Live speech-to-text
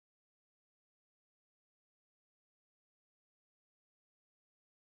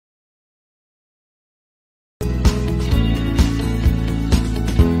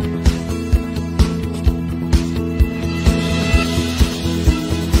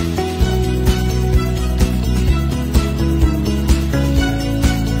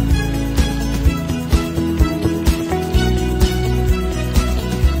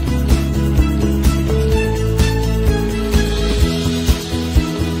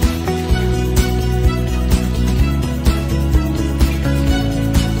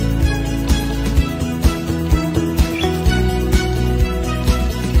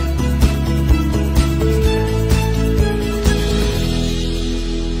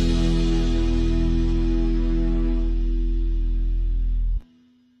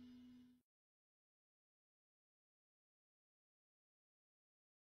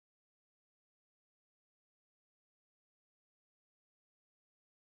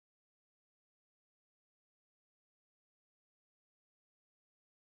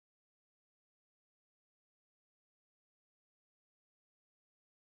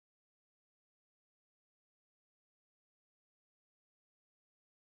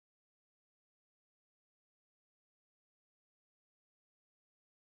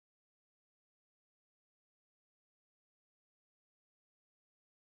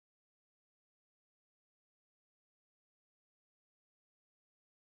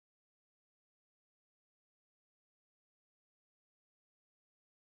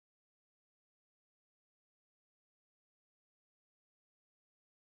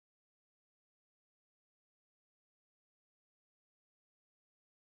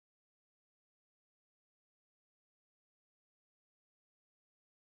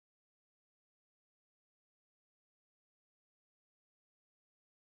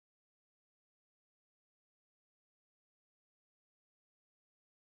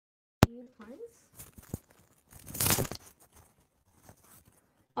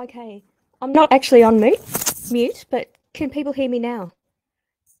Okay, I'm not actually on mute, but can people hear me now?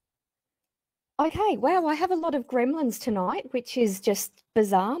 Okay, wow, I have a lot of gremlins tonight, which is just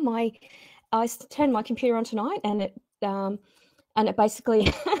bizarre. I turned my computer on tonight, and it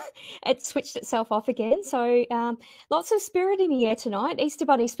basically it switched itself off again. So lots of spirit in the air tonight, Easter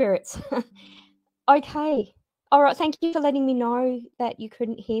Bunny spirits. Okay, all right. Thank you for letting me know that you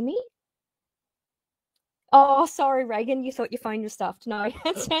couldn't hear me. Oh, sorry, Reagan. You thought your phone was stuffed. No,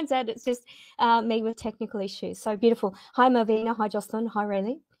 it turns out it's just me with technical issues. So beautiful. Hi, Malvina. Hi, Jocelyn. Hi,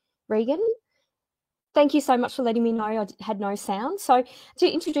 Regan. Thank you so much for letting me know I had no sound. So to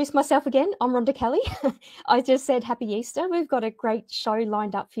introduce myself again, I'm Rhonda Kelly. I just said happy Easter. We've got a great show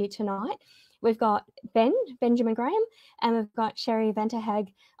lined up for you tonight. We've got Benjamin Graham, and we've got Sherry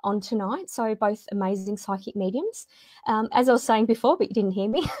Ventahag on tonight. So both amazing psychic mediums. As I was saying before, but you didn't hear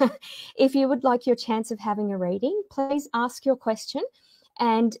me, if you would like your chance of having a reading, please ask your question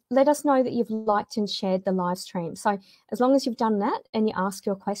and let us know that you've liked and shared the live stream. So as long as you've done that and you ask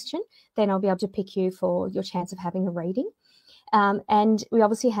your question, then I'll be able to pick you for your chance of having a reading. And we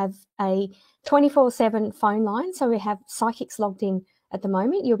obviously have a 24/7 phone line. So we have psychics logged in at the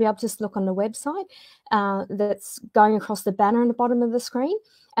moment. You'll be able to just look on the website that's going across the banner on the bottom of the screen,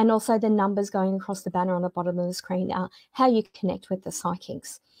 and also the numbers going across the banner on the bottom of the screen, how you connect with the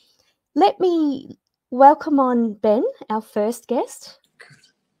psychics. Let me welcome on Ben, our first guest.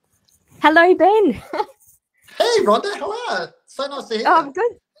 Hello, Ben. Hey, Rhonda, how are you? So nice to hear you. Oh, I'm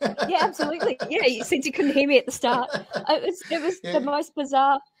good. Yeah, absolutely. Yeah, since you couldn't hear me at the start, it was the most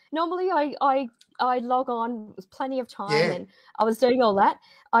bizarre. Normally, I log on with plenty of time, and I was doing all that.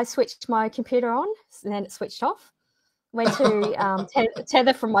 I switched my computer on, and then it switched off. Went to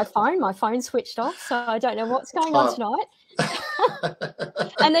tether from my phone switched off, so I don't know what's going on tonight.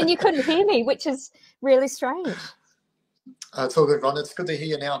 And then you couldn't hear me, which is really strange. It's all good, Rhonda. It's good to hear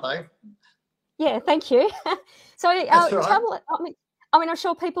you now, though. Yeah, thank you. So I'm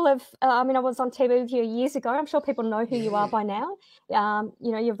sure people have, I was on TV with you years ago. I'm sure people know who you are by now.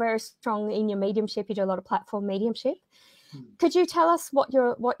 You're very strong in your mediumship. You do a lot of platform mediumship. Could you tell us what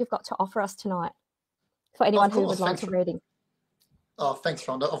you've got to offer us tonight for anyone who would like a reading? Oh, thanks,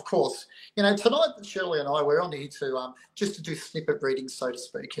 Rhonda. Of course. Tonight, Shirley and I, we're on here to just to do snippet readings, so to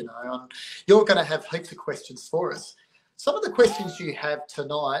speak, and you're going to have heaps of questions for us. Some of the questions you have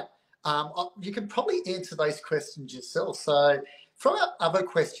tonight, you can probably answer those questions yourself. So throw out other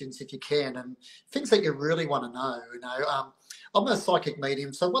questions if you can, and things that you really want to know. I'm a psychic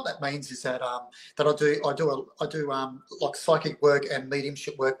medium, so what that means is that I do like psychic work and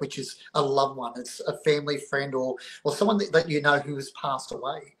mediumship work, which is a loved one. It's a family friend or someone that you know who has passed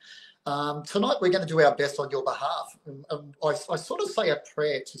away. Tonight we're going to do our best on your behalf. I sort of say a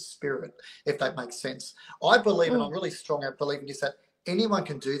prayer to spirit, if that makes sense. I believe, and I'm really strong at believing this, that anyone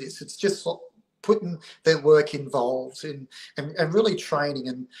can do this. It's just putting their work involved and really training.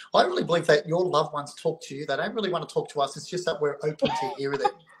 And I really believe that your loved ones talk to you. They don't really want to talk to us. It's just that we're open to hear them.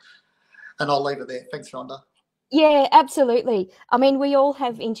 And I'll leave it there. Thanks, Rhonda. Yeah, absolutely. We all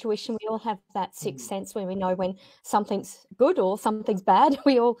have intuition. We all have that sixth sense when we know when something's good or something's bad.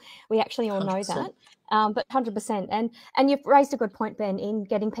 We actually all 100%. Know that. But 100%. And you've raised a good point, Ben, in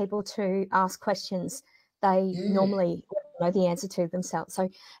getting people to ask questions they normally know the answer to themselves. So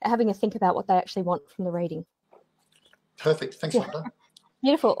having a think about what they actually want from the reading. Perfect. Thanks, Rhonda.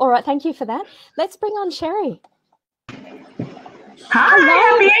 Beautiful. All right. Thank you for that. Let's bring on Sherry. Hi,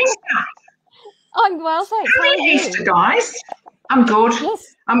 happy Easter. I'm well, thanks. Happy Easter, guys. I'm good.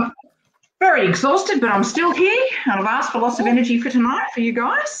 Yes. I'm very exhausted, but I'm still here. And I've asked for lots of energy for tonight for you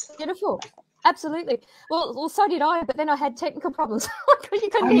guys. Beautiful. Absolutely. Well, so did I, but then I had technical problems because you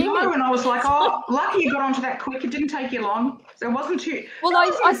couldn't hear me. And I was like, oh, lucky you got onto that quick. It didn't take you long. So it wasn't too. Well,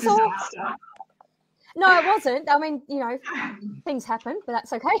 I saw. Disaster. No, it wasn't. Things happen, but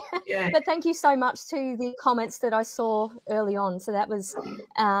that's okay. Yeah. But thank you so much to the comments that I saw early on. So that was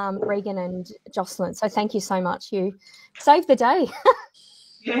Regan and Jocelyn. So thank you so much. You saved the day.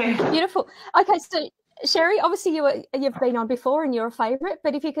 Yeah. Beautiful. Okay, so Sherry, obviously you've been on before and you're a favourite,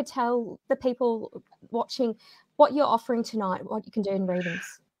 but if you could tell the people watching what you're offering tonight, what you can do in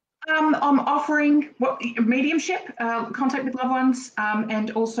readings. I'm offering mediumship, contact with loved ones, and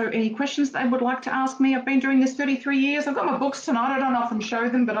also any questions they would like to ask me. I've been doing this 33 years. I've got my books tonight. I don't often show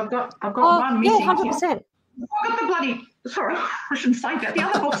them, but I've got one missing. Yeah, 100%. I've got the bloody. Sorry, I shouldn't say that. The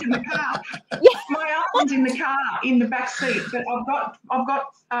other book's in the car. My other one's in the car in the back seat. But I've got.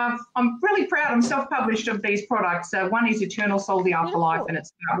 I'm really proud. I'm self-published of these products. One is Eternal Soul, the Afterlife, and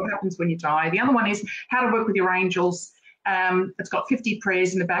it's what happens when you die. The other one is How to Work with Your Angels. It's got 50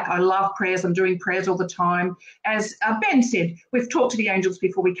 prayers in the back. I love prayers. I'm doing prayers all the time. As Ben said, we've talked to the angels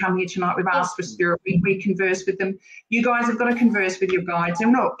before we come here tonight. We've asked for spirit. We converse with them. You guys have got to converse with your guides.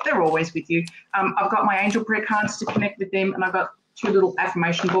 They're always with you. I've got my angel prayer cards to connect with them, and I've got 2 little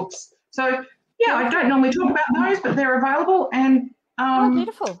affirmation books. So, yeah, I don't normally talk about those, but they're available, and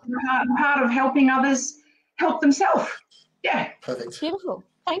beautiful. Part of helping others help themselves. Yeah. Perfect. Beautiful.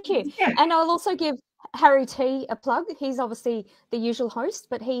 Thank you. Yeah. And I'll also give Harry T a plug. He's obviously the usual host,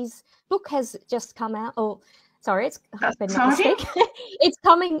 but his book has just come out. It's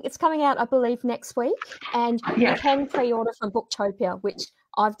coming out, I believe, next week. And you can pre-order from Booktopia, which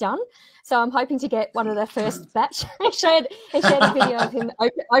I've done. So I'm hoping to get one of the first batch. He shared a video of him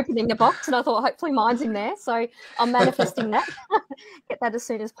opening the box, and I thought hopefully mine's in there. So I'm manifesting that. Get that as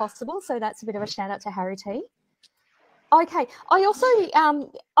soon as possible. So that's a bit of a shout out to Harry T. Okay. I also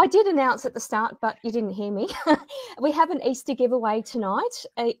I did announce at the start, but you didn't hear me. We have an Easter giveaway tonight,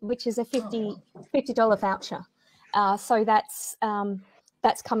 which is a $50 voucher. So that's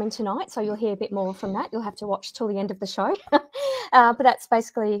coming tonight. So you'll hear a bit more from that. You'll have to watch till the end of the show, but that's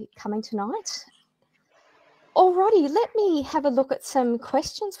basically coming tonight. Alrighty, let me have a look at some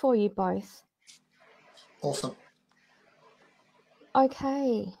questions for you both. Awesome.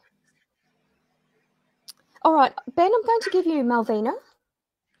 Okay. All right, Ben, I'm going to give you Malvina.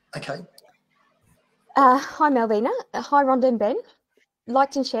 Okay. Hi, Malvina. Hi, Rhonda and Ben.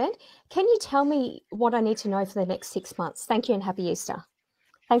 Liked and shared. Can you tell me what I need to know for the next 6 months? Thank you and happy Easter.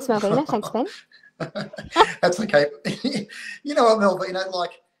 Thanks, Malvina. Thanks, Ben. That's okay. You know what, Malvina,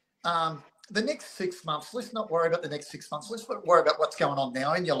 the next 6 months, let's not worry about the next 6 months. Let's worry about what's going on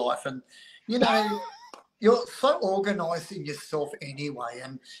now in your life. And, you're so organised in yourself anyway,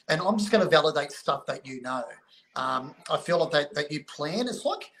 and I'm just going to validate stuff that you know. I feel like that you plan. It's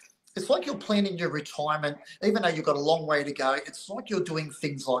like you're planning your retirement, even though you've got a long way to go. It's like you're doing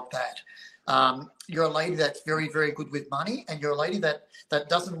things like that. You're a lady that's very, very good with money, and you're a lady that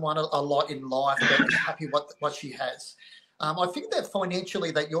doesn't want a lot in life, but is happy what she has. I think that financially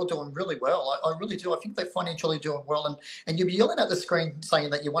that you're doing really well. I really do. I think they're financially doing well. And you're yelling at the screen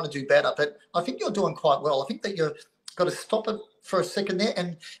saying that you want to do better, but I think you're doing quite well. I think that you've got to stop it for a second there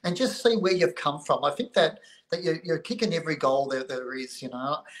and just see where you've come from. I think that you're kicking every goal there is,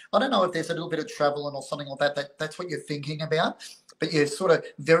 I don't know if there's a little bit of traveling or something like that's what you're thinking about, but you're sort of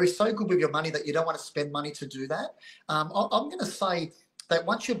so good with your money that you don't want to spend money to do that. I'm going to say that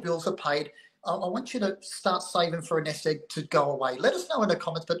once your bills are paid, I want you to start saving for a nest egg to go away. Let us know in the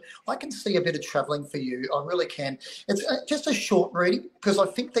comments, but I can see a bit of travelling for you. I really can. It's just a short reading because I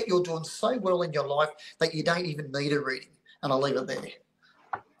think that you're doing so well in your life that you don't even need a reading. And I'll leave it there.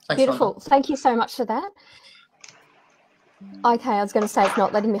 Thanks, beautiful. Rhonda. Thank you so much for that. Okay, I was going to say it's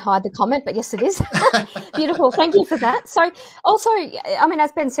not letting me hide the comment, but yes, it is. Beautiful. Thank you for that. So also, I mean,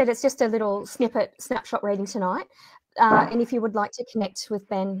 as Ben said, it's just a little snapshot reading tonight. And if you would like to connect with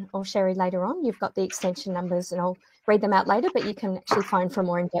Ben or Sherry later on, you've got the extension numbers and I'll read them out later, but you can actually phone for a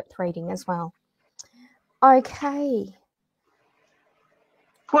more in-depth reading as well. Okay.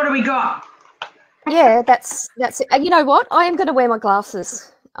 What do we got? Yeah, that's it. You know what? I am going to wear my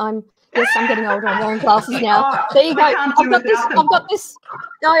glasses. I'm getting older. I'm wearing glasses now. There you go. I've got this.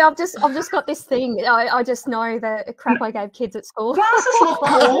 No, I've just got this thing. I just know the crap I gave kids at school. Glasses look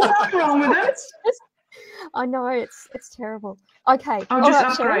cool. What's wrong with it? I know it's terrible. Okay. I'll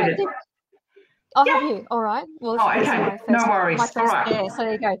just upgrade it. I'll have you. All right. Well, okay. No worries. All right. Yeah, so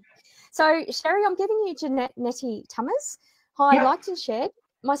there you go. So, Sherry, I'm giving you Nettie Tummers. Hi, yep. Liked and shared.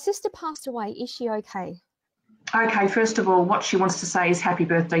 My sister passed away. Is she okay? Okay, first of all, what she wants to say is happy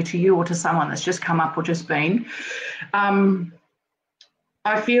birthday to you or to someone that's just come up or just been.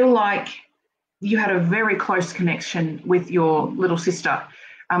 I feel like you had a very close connection with your little sister.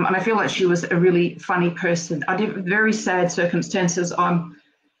 And I feel like she was a really funny person. I did very sad circumstances. My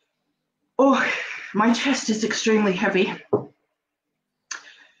chest is extremely heavy.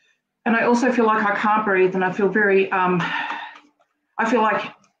 And I also feel like I can't breathe, and I feel very, I feel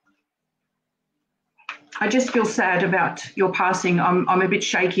like I just feel sad about your passing. I'm a bit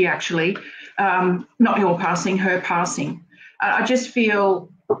shaky, actually. Not your passing, her passing. I just feel,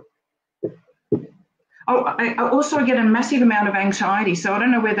 I also get a massive amount of anxiety. So I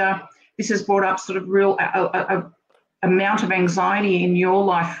don't know whether this has brought up sort of real amount of anxiety in your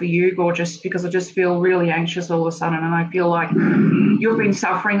life for you, Gorgeous, because I just feel really anxious all of a sudden, and I feel like you've been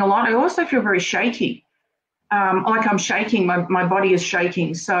suffering a lot. I also feel very shaky, like I'm shaking, my body is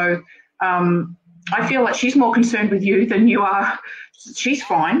shaking. So I feel like she's more concerned with you than you are. She's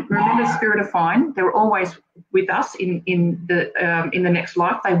fine. Remember, spirit are fine. They're always with us in the next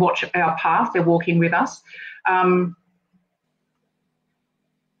life. They watch our path. They're walking with us.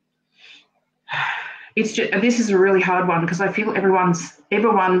 it's just, this is a really hard one because I feel everyone's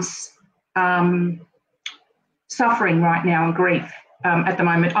suffering right now and grief at the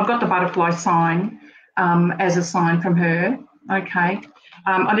moment. I've got the butterfly sign as a sign from her. Okay.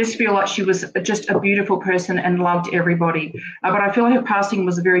 I just feel like she was just a beautiful person and loved everybody. But I feel like her passing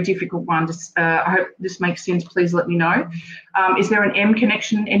was a very difficult one. I hope this makes sense. Please let me know. Is there an M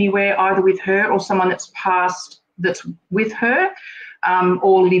connection anywhere, either with her or someone that's passed that's with her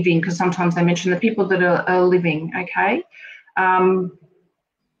or living? Because sometimes they mention the people that are living, okay?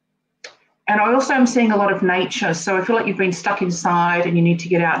 And I also am seeing a lot of nature. So I feel like you've been stuck inside and you need to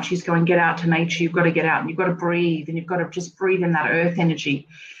get out. And she's going, get out to nature. You've got to get out and you've got to breathe and you've got to just breathe in that earth energy.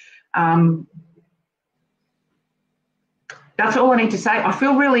 That's all I need to say. I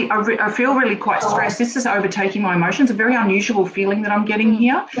feel really quite stressed. This is overtaking my emotions. A very unusual feeling that I'm getting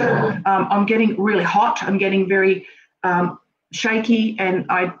here. I'm getting really hot. I'm getting very shaky, and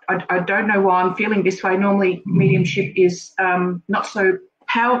I don't know why I'm feeling this way. Normally, mediumship is not so.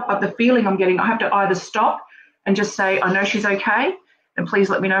 But the feeling I'm getting, I have to either stop and just say, I know she's okay, and please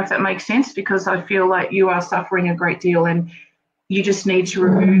let me know if that makes sense, because I feel like you are suffering a great deal and you just need to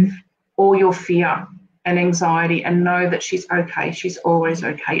remove all your fear and anxiety and know that she's okay. She's always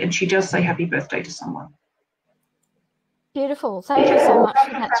okay. And she does say happy birthday to someone. Beautiful. Thank you so much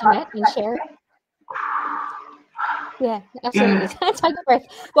for that, Jeanette and Sherry. Yeah, absolutely. Yeah. Take a breath.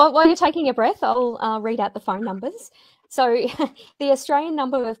 Well, while you're taking a breath, I'll read out the phone numbers. So the Australian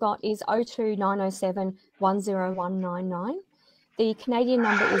number we've got is 02907 10199. The Canadian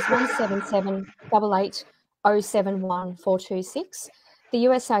number is 17788 071 426. The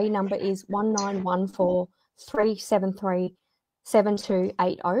USA number is 1914 373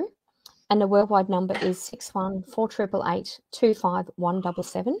 7280. And the worldwide number is 61488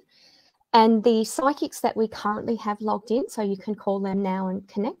 25177. And the psychics that we currently have logged in, so you can call them now and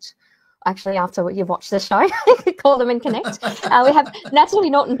connect. Actually, after you've watched the show, you can call them and connect. We have Natalie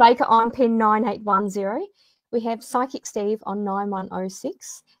Norton-Baker on pin 9810. We have Psychic Steve on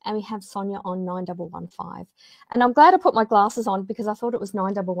 9106. And we have Sonia on 9115. And I'm glad I put my glasses on because I thought it was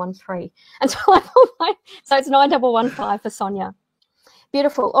 9113 until I put my... So it's 9115 for Sonia.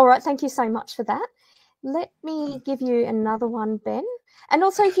 Beautiful. All right, thank you so much for that. Let me give you another one, Ben. And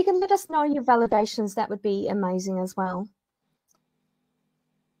also, if you can let us know your validations, that would be amazing as well.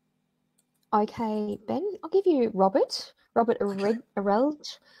 Okay, Ben, I'll give you Robert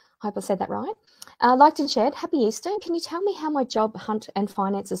Arelge. I hope I said that right. Liked and shared. Happy Easter. Can you tell me how my job hunt and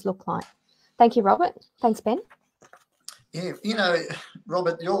finances look like? Thank you, Robert. Thanks, Ben. Yeah, you know,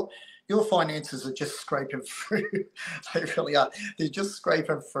 Robert, your finances are just scraping through. They really are. They're just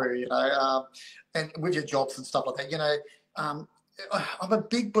scraping through, you know, and with your jobs and stuff like that, you know. I'm a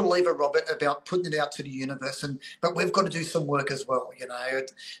big believer, Robert, about putting it out to the universe, but we've got to do some work as well. You know,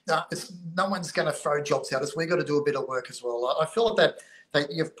 no one's going to throw jobs at us. We've got to do a bit of work as well. I feel like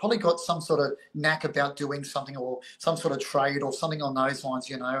that you've probably got some sort of knack about doing something or some sort of trade or something on those lines,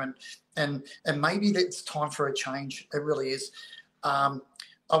 you know, and maybe it's time for a change. It really is. I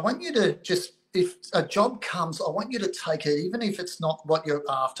want you to just, if a job comes, I want you to take it, even if it's not what you're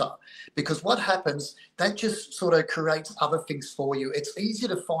after, because what happens, that just sort of creates other things for you. It's easier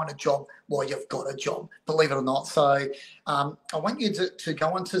to find a job while you've got a job, believe it or not. So I want you to go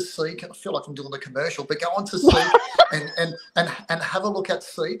on to Seek. I feel like I'm doing the commercial, but go on to Seek and have a look at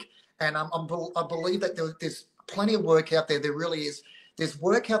Seek. And I believe that there's plenty of work out there. There really is. There's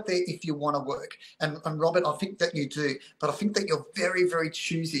work out there if you want to work. And Robert, I think that you do, but I think that you're very, very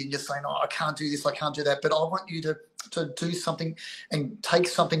choosy and you're saying, oh, I can't do this, I can't do that. But I want you to do something and take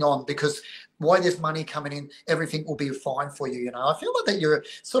something on, because while there's money coming in, everything will be fine for you. You know, I feel like that you're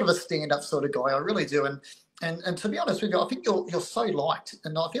sort of a stand-up sort of guy. I really do. And to be honest with you, I think you're so liked.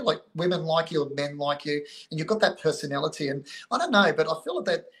 And I feel like women like you and men like you, and you've got that personality. And I don't know, but I feel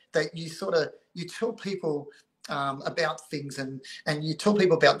like that you tell people about things and you tell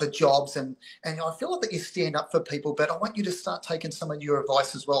people about the jobs and I feel like that you stand up for people, but I want you to start taking some of your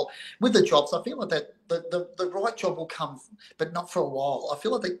advice as well with the jobs. I feel like that the right job will come, but not for a while. I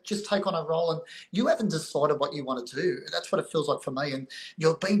feel like they just take on a role and you haven't decided what you want to do. That's what it feels like for me, and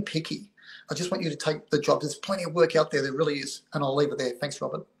you're being picky. I just want you to take the job. There's plenty of work out there. There really is, and I'll leave it there. Thanks,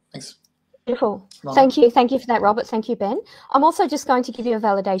 Robert. Thanks. Beautiful. Rhonda. Thank you for that, Robert. Thank you, Ben. I'm also just going to give you a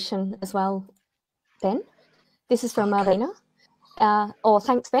validation as well, Ben. This is from Marlena.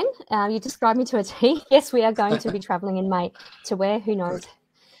 Thanks, Ben. You described me to a T. Yes, we are going to be travelling in May. To where? Who knows?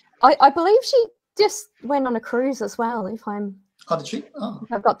 I believe she just went on a cruise as well, if did she? Oh.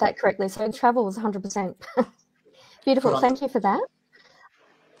 If I've got that correctly. So travel was 100%. Beautiful. Thank you for that.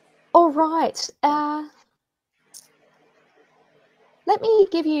 All right. Let me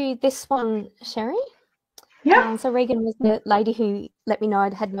give you this one, Sherry. Yeah. So Regan was the lady who let me know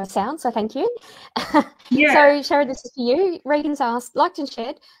I'd had no sound, so thank you. Yeah. So Sherry, this is for you. Regan's asked, liked and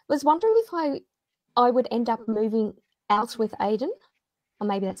shared, was wondering if I would end up moving out with Aiden, or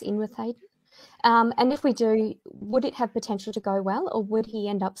maybe that's in with Aiden. And if we do, would it have potential to go well, or would he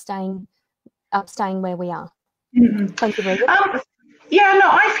end up staying where we are? Thank you, Regan. Yeah, no,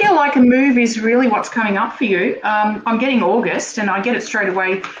 I feel like a move is really what's coming up for you. I'm getting August, and I get it straight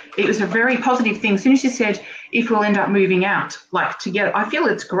away. It was a very positive thing. As soon as you said, if we'll end up moving out, like together, I feel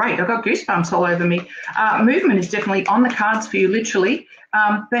it's great. I've got goosebumps all over me. Movement is definitely on the cards for you, literally.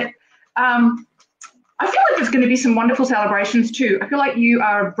 But I feel like there's going to be some wonderful celebrations too. I feel like you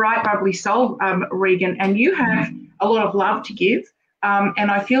are a bright, bubbly soul, Regan, and you have a lot of love to give. And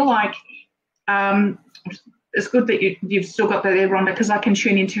I feel like it's good that you've still got that there, Rhonda, because I can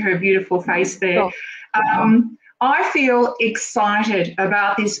tune into her beautiful face there. Oh. I feel excited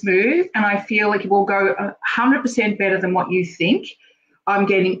about this move, and I feel like it will go 100% better than what you think. I'm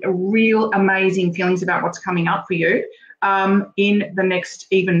getting real amazing feelings about what's coming up for you in the next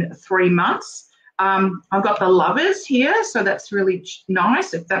even 3 months. I've got the Lovers here, so that's really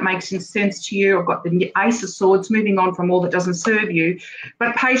nice, if that makes sense to you. I've got the Ace of Swords, moving on from all that doesn't serve you,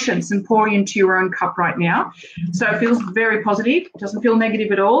 but patience and pouring into your own cup right now. So it feels very positive. It doesn't feel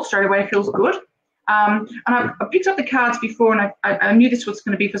negative at all. Straight away, it feels good. And I picked up the cards before, and I knew this was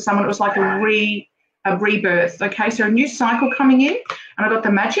going to be for someone. It was like a rebirth. Okay, so a new cycle coming in, and I got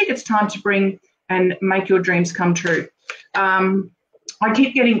the Magic. It's time to bring and make your dreams come true. I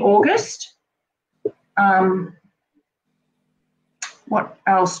keep getting August. What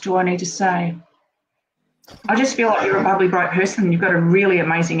else do I need to say? I just feel like you're a bubbly, bright person, and you've got a really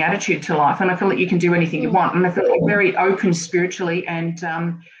amazing attitude to life, and I feel like you can do anything you want, and I feel like you're very open spiritually, and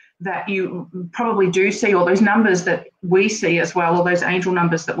that you probably do see all those numbers that we see as well, all those angel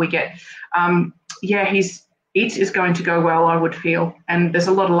numbers that we get. It is going to go well, I would feel, and there's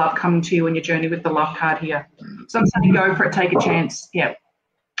a lot of love coming to you in your journey with the love card here. So I'm saying go for it, take a chance. Yeah.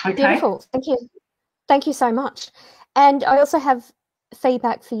 Okay. Beautiful. Thank you. Thank you so much. And I also have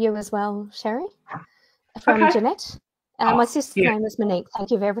feedback for you as well, Sherry, from Jeanette. My sister's name was Monique.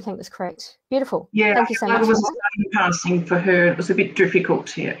 Thank you for everything was correct. Beautiful. Yeah, thank you so much. It was a sudden passing for her. It was a bit difficult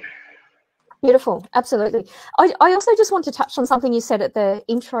here. Beautiful. Absolutely. I also just want to touch on something you said at the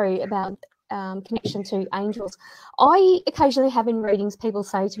intro about connection to angels. I occasionally have in readings people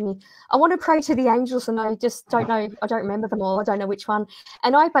say to me, I want to pray to the angels, and I just don't know, I don't remember them all, I don't know which one.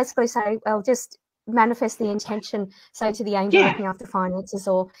 And I basically say, well, just manifest the intention, say to the angel looking after finances,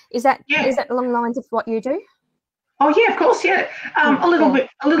 or is that along the lines of what you do? Oh yeah, of course, yeah. A little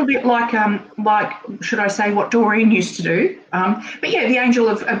bit like should I say what Doreen used to do? But yeah, the angel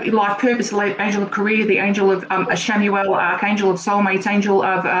of life purpose, the angel of career, the angel of Shamuel, archangel of soulmates, angel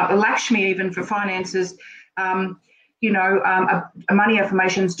of Lakshmi, even for finances. Money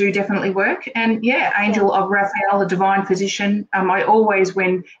affirmations do definitely work, and angel of Raphael, the divine physician. I always,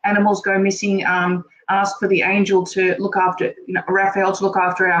 when animals go missing, ask for the angel to look after, Raphael to look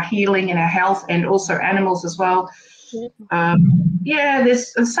after our healing and our health, and also animals as well.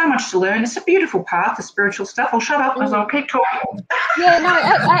 There's so much to learn. It's a beautiful path, the spiritual stuff. I'll shut up as I'll keep talking. Yeah, no,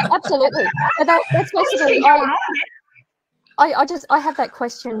 absolutely. But that's basically. I have that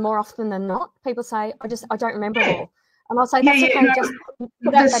question more often than not. People say, I don't remember it all. And I'll say, that's okay. Just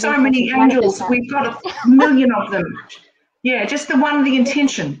there's so many angels. We've got a million of them. Yeah, just the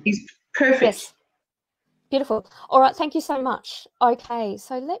intention is perfect. Yes. Beautiful. All right, thank you so much. Okay,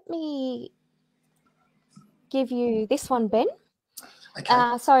 so let me give you this one, Ben.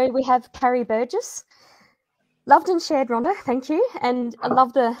 Okay. So we have Carrie Burgess. Loved and shared, Rhonda, thank you. And I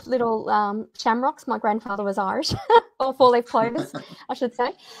love the little shamrocks. My grandfather was Irish, or four-leaf clovers, I should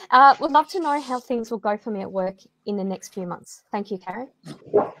say. Would love to know how things will go for me at work in the next few months. Thank you, Carrie.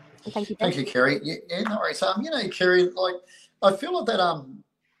 And thank you, Ben. Thank you, Carrie. Yeah, no worries. Carrie, like, I feel like that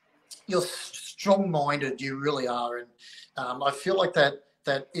you're strong-minded, you really are. And I feel like that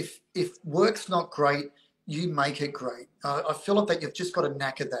if work's not great, you make it great. I feel like that you've just got a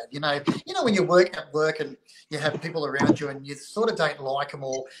knack of that. When you work at work and you have people around you and you sort of don't like them,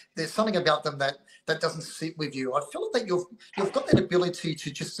 or there's something about them that doesn't sit with you. I feel like that you've got that ability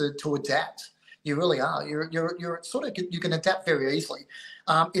to just to adapt. You really are. You're sort of, you can adapt very easily.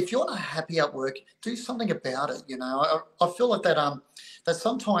 If you're not happy at work, do something about it. I feel like that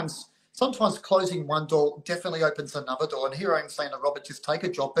sometimes sometimes closing one door definitely opens another door. And here I'm saying to Robert, just take a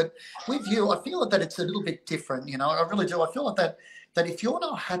job. But with you, I feel that it's a little bit different. You know, I really do. I feel like that if you're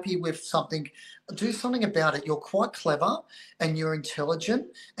not happy with something, do something about it. You're quite clever and you're intelligent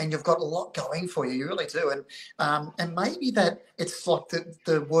and you've got a lot going for you. You really do. And maybe that it's like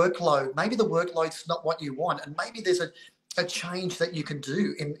the workload. Maybe the workload's not what you want, and maybe there's a change that you can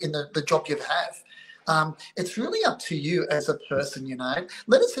do in the job you have. It's really up to you as a person, you know.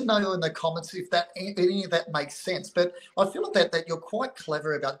 Let us know in the comments if any of that makes sense. But I feel like that you're quite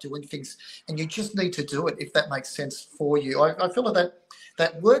clever about doing things, and you just need to do it if that makes sense for you. I feel like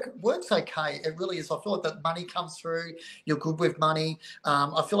that work's okay. It really is. I feel like that money comes through. You're good with money.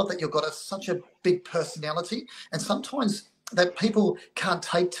 I feel like that you've got such a big personality, and sometimes that people can't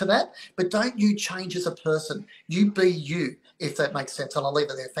take to that. But don't you change as a person. You be you, if that makes sense. And I'll leave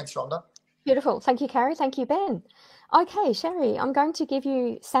it there. Thanks, Rhonda. Beautiful. Thank you, Carrie. Thank you, Ben. Okay, Sherry, I'm going to give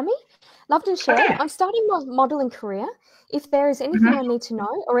you Sammy. Loved and shared. Okay. I'm starting my modelling career. If there is anything I need to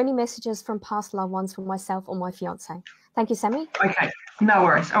know or any messages from past loved ones for myself or my fiance. Thank you, Sammy. Okay, no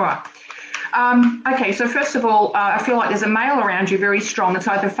worries. All right. Okay, so first of all, I feel like there's a male around you very strong. It's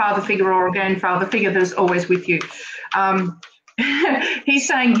either a father figure or a grandfather figure that is always with you. He's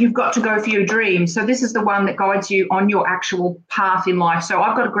saying you've got to go for your dreams. So this is the one that guides you on your actual path in life. So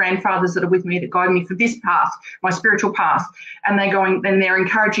I've got grandfathers that are with me that guide me for this path, my spiritual path, and they're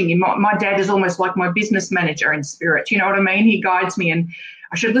encouraging you. My dad is almost like my business manager in spirit. You know what I mean? He guides me, and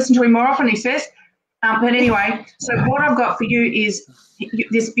I should listen to him more often, he says. But anyway, so what I've got for you is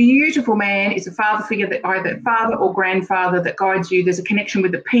this beautiful man is a father figure, that either father or grandfather that guides you. There's a connection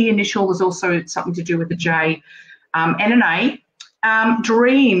with the P initial. There's also something to do with the J and an A.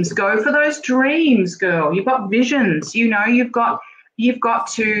 Dreams, go for those dreams, girl. You've got visions. You know, you've got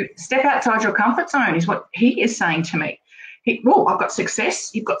to step outside your comfort zone is what he is saying to me. I've got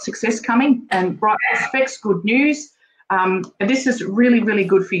success. You've got success coming and bright prospects, good news. This is really, really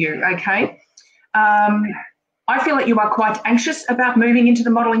good for you, okay? I feel like you are quite anxious about moving into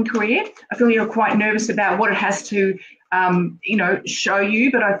the modelling career. I feel you're quite nervous about what it has to, show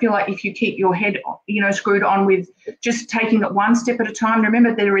you. But I feel like if you keep your head, screwed on with just taking it one step at a time.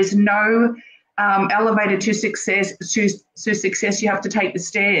 Remember, there is no elevator to success. To success, you have to take the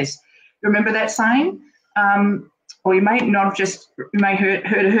stairs. Remember that saying? Or you may not have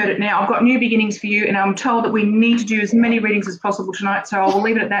heard it now. I've got new beginnings for you, and I'm told that we need to do as many readings as possible tonight. So I will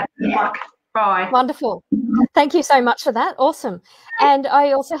leave it at that. Good luck. Bye. Wonderful. Thank you so much for that. Awesome. And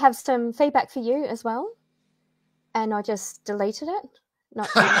I also have some feedback for you as well. And I just deleted it.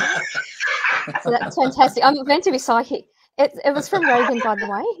 So that's fantastic. I'm meant to be psychic. It was from Reagan, by the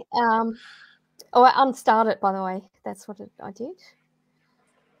way. I unstarted it, by the way. That's what I did.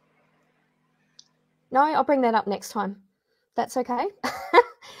 No, I'll bring that up next time. That's okay.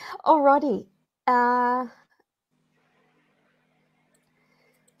 Alrighty.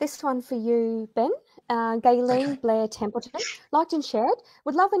 This one for you, Ben. Gayleen Blair Templeton, liked and shared.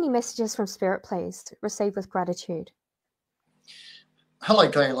 Would love any messages from Spirit, please. Received with gratitude. Hello,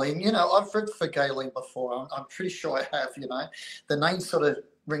 Gayleen. I've read for Gayleen before. I'm pretty sure I have, The name sort of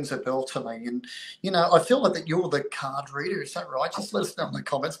rings a bell to me. And, I feel like that you're the card reader. Is that right? Just let us know in the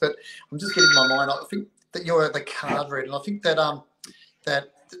comments. But I'm just getting my mind. I think that you're the card reader. And I think that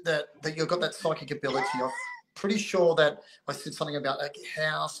that you've got that psychic ability. Pretty sure that I said something about a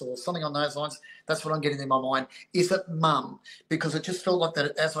house or something on those lines. That's what I'm getting in my mind. Is it mum? Because it just felt like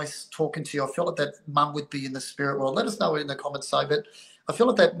that as I was talking to you, I felt like that mum would be in the spirit world. Let us know in the comments, but I feel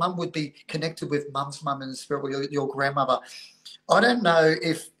like that mum would be connected with mum's mum in the spirit world, your grandmother. I don't know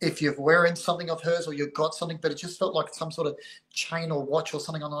if you're wearing something of hers or you've got something, but it just felt like some sort of chain or watch or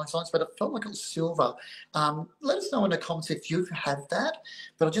something on those lines, but it felt like it was silver. Let us know in the comments if you have that,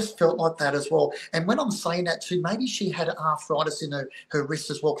 but I just felt like that as well. And when I'm saying that too, maybe she had arthritis in her wrist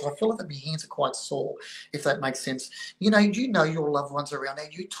as well, because I feel like that my hands are quite sore, if that makes sense. You know your loved ones around there.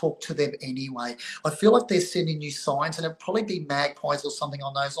 You talk to them anyway. I feel like they're sending you signs, and it'll probably be magpies or something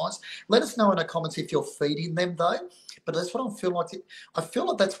on those lines. Let us know in the comments if you're feeding them, though. But that's what I feel like. I feel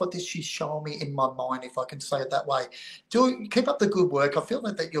like that's what she's showing me in my mind, if I can say it that way. Keep up the good work. I feel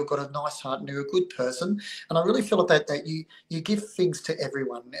like that you've got a nice heart and you're a good person, and I really feel like that you give things to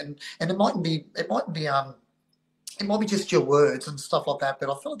everyone, and it might be just your words and stuff like that.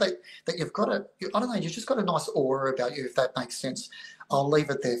 But I feel like that you've got you've just got a nice aura about you, if that makes sense. I'll leave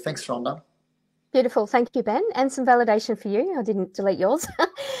it there. Thanks, Rhonda. Beautiful. Thank you, Ben. And some validation for you. I didn't delete yours.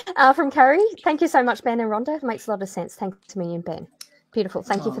 From Carrie. Thank you so much, Ben and Rhonda. It makes a lot of sense. Thanks to me and Ben. Beautiful.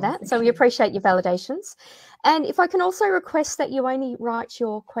 Thank you for that. So we appreciate your validations. And if I can also request that you only write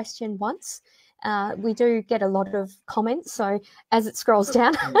your question once, We do get a lot of comments, so as it scrolls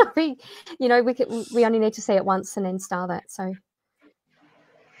down, we only need to see it once and then star that. So,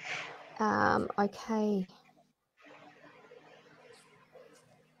 okay.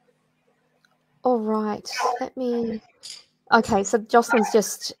 All right, let me. Okay, so Jocelyn's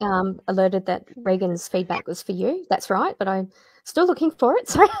just alerted that Regan's feedback was for you. That's right, but I'm still looking for it,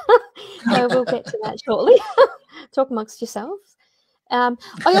 so we'll get to that shortly. Talk amongst yourselves. I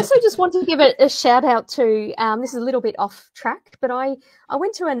also just want to give a shout out to, this is a little bit off track, but I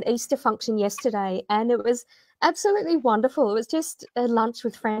went to an Easter function yesterday and it was absolutely wonderful. It was just a lunch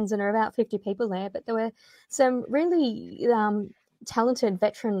with friends and there were about 50 people there, but there were some really talented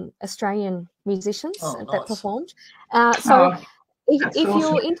veteran Australian musicians that performed. If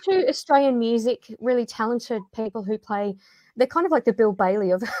you're into Australian music, really talented people who play, they're kind of like the Bill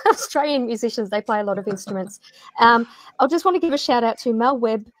Bailey of Australian musicians. They play a lot of instruments. I'll just want to give a shout out to Mel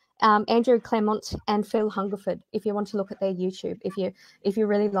Webb, Andrew Clement, and Phil Hungerford. If you want to look at their YouTube, if you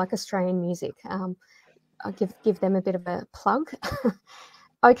really like Australian music, I'll give them a bit of a plug.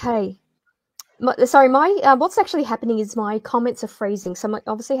 Okay. What's actually happening is my comments are freezing. So I'm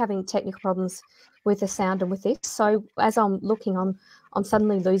obviously having technical problems with the sound and with this. So as I'm looking, I'm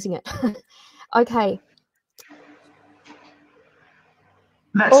suddenly losing it. Okay.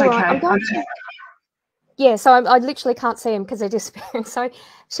 That's all right, okay. So I literally can't see them because they're disappearing. So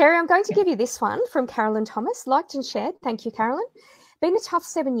Sherry, I'm going to give you this one from Carolyn Thomas. Liked and shared. Thank you, Carolyn. Been a tough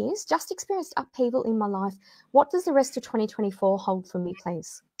 7 years. Just experienced upheaval in my life. What does the rest of 2024 hold for me,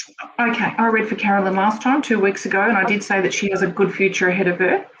 please? Okay, I read for Carolyn last time, 2 weeks ago, and I did say that she has a good future ahead of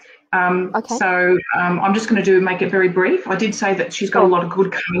her. So I'm just going to make it very brief. I did say that she's got a lot of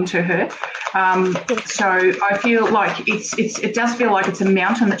good coming to her. So I feel like it does feel like it's a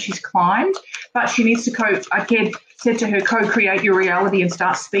mountain that she's climbed, but she needs to said to her, co-create your reality and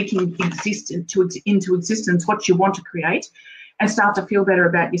start speaking into existence what you want to create and start to feel better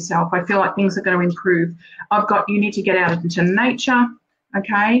about yourself. I feel like things are going to improve. You need to get out into nature.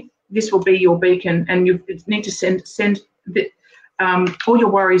 Okay, this will be your beacon, and you need to send all your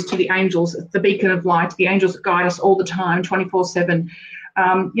worries to the angels, the beacon of light, the angels that guide us all the time, 24/7.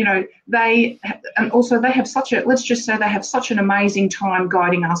 They have such an amazing time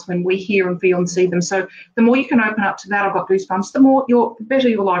guiding us when we hear and feel and see them. So the more you can open up to that, I've got goosebumps, the better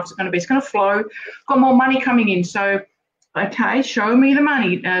your life's going to be. It's going to flow. Got more money coming in. So, okay, show me the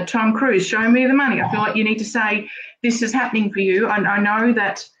money. Tom Cruise, show me the money. I feel like you need to say, this is happening for you. I know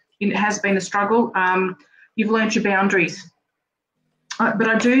that it has been a struggle. You've learnt your boundaries.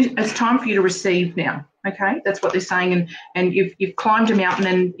 But it's time for you to receive now. Okay, that's what they're saying. And you've climbed a mountain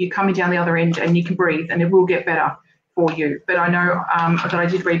and you're coming down the other end and you can breathe and it will get better for you. But I know that I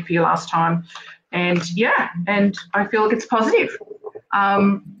did read for you last time. And I feel like it's positive.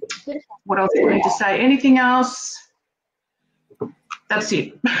 What else do I need to say? Anything else? That's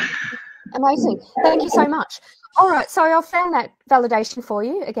it. Amazing. Thank you so much. All right, so I found that validation for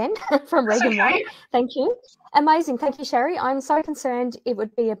you again from Regan White. Thank you. Amazing. Thank you, Sherry. I'm so concerned it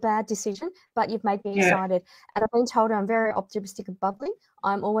would be a bad decision, but you've made me excited. And I've been told I'm very optimistic and bubbly.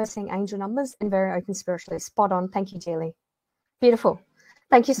 I'm always seeing angel numbers and very open spiritually. Spot on. Thank you, dearly. Beautiful.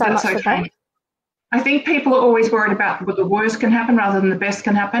 Thank you so much for that. I think people are always worried about what the worst can happen rather than the best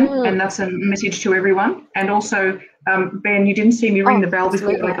can happen, and that's a message to everyone. And also, Ben, you didn't see me ring the bell before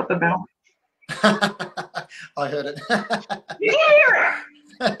I got the bell. I heard it. You did hear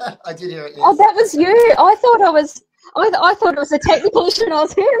it. I did hear it. Yes. Oh, that was you. I thought it was a technical issue, and I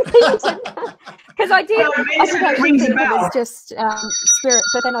was hearing people because I did. I think it was just spirit,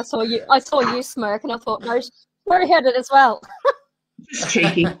 but then I saw you smirk, and I thought, no, Sherry heard it as well. Just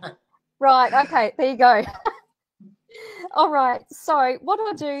cheeky. Right. Okay. There you go. All right. So what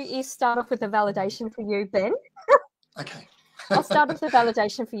I'll do is start off with a validation for you, Ben. Okay. I'll start with the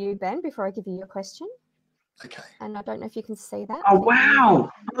validation for you, Ben, before I give you your question. Okay. And I don't know if you can see that. Oh,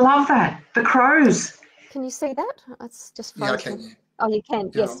 wow. I love that. The crows. Can you see that? It's just frozen. Yeah, I can. Oh, you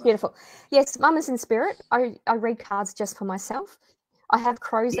can. Yes, beautiful. Yes, Mum is in spirit. I read cards just for myself. I have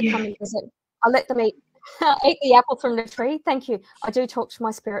crows that come and visit. I let them eat the apple from the tree. Thank you. I do talk to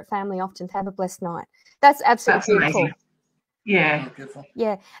my spirit family often. Have a blessed night. That's absolutely beautiful. Amazing. Yeah. Oh, beautiful.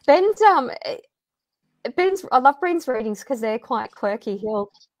 Yeah. I love Ben's readings because they're quite quirky. He'll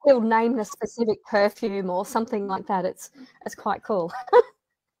name a specific perfume or something like that. It's quite cool.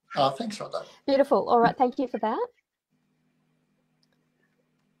 Oh, thanks, Rhonda. Beautiful. All right, thank you for that.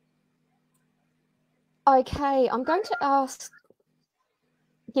 Okay, I'm going to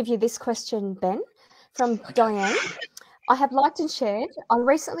give you this question, Ben, from Diane. I have liked and shared. I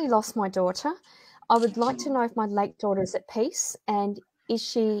recently lost my daughter. I would like to know if my late daughter is at peace and is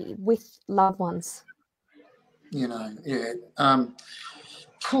she with loved ones? You know, yeah.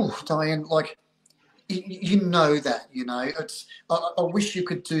 Diane, like, you know that, you know, it's, I wish you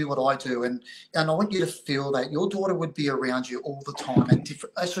could do what I do, and I want you to feel that your daughter would be around you all the time at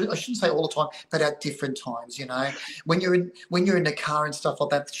different, I shouldn't say all the time, but at different times, you know, when you're in the car and stuff like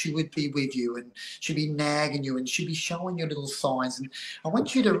that, she would be with you, and she'd be nagging you, and she'd be showing you little signs. And I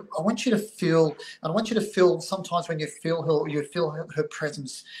want you to feel, and I want you to feel sometimes when you feel her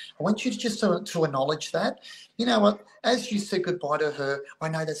presence, I want you to just to acknowledge that. You know what? As you said goodbye to her, I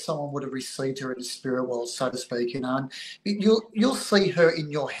know that someone would have received her in the spirit world, so to speak. You know, and you'll see her in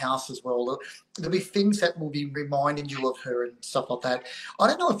your house as well. There'll be things that will be reminding you of her and stuff like that. I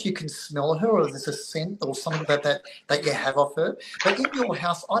don't know if you can smell her, or there's a scent or something that you have of her. But in your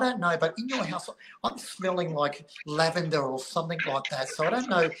house, I don't know. But in your house, I'm smelling like lavender or something like that. So I don't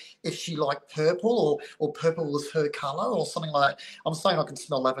know if she liked purple, or purple was her colour or something like that. I'm saying I can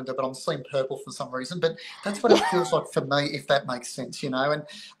smell lavender, but I'm seeing purple for some reason. But that's what it feels like for me, if that makes sense, you know. And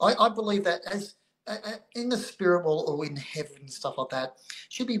I believe that as in the spirit world or in heaven and stuff like that,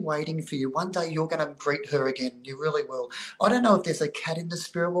 she'll be waiting for you. One day you're going to greet her again. You really will. I don't know if there's a cat in the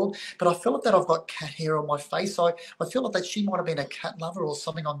spirit world, but I feel like that I've got cat hair on my face. So I feel like that she might have been a cat lover or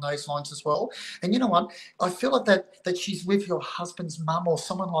something on those lines as well. And you know what? I feel like that she's with your husband's mum or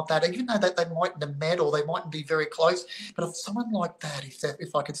someone like that, even though that they mightn't have met or they mightn't be very close. But if someone like that,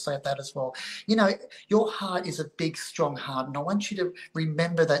 if I could say that as well, you know, your heart is a big, strong heart. And I want you to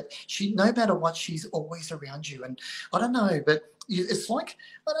remember that she, no matter what, she's always around you. And I don't know, but it's like,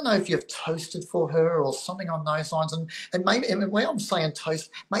 I don't know if you've toasted for her or something on those lines. And maybe, and when I'm saying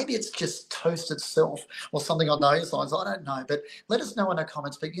toast, maybe it's just toast itself or something on those lines. I don't know, but let us know in the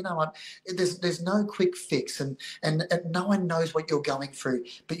comments. But you know what? There's no quick fix, and no one knows what you're going through.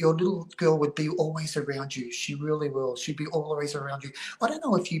 But your little girl would be always around you. She really will. She'd be always around you. I don't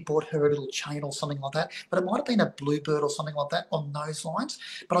know if you bought her a little chain or something like that, but it might have been a bluebird or something like that on those lines.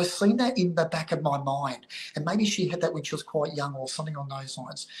 But I've seen that in the back of my mind. And maybe she had that when she was quite young or something on those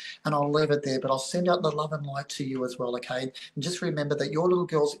lines. And I'll leave it there, but I'll send out the love and light to you as well, okay? And just remember that your little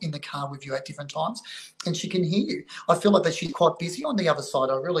girl's in the car with you at different times, and she can hear you. I feel like that she's quite busy on the other side.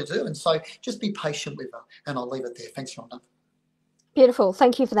 I really do. And so just be patient with her, and I'll leave it there. Thanks, Rhonda. Beautiful.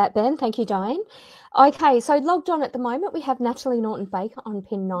 Thank you for that, Ben. Thank you, Diane. Okay, so logged on at the moment, we have Natalie Norton-Baker on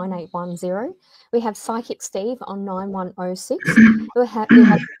pin 9810. We have Psychic Steve on 9106. We have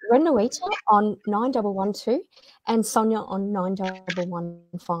Renawita on 9112 and Sonia on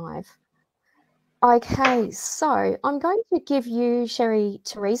 9115. Okay, so I'm going to give you Sherry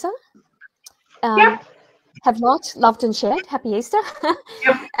Teresa. Yep. Have liked, loved and shared. Happy Easter.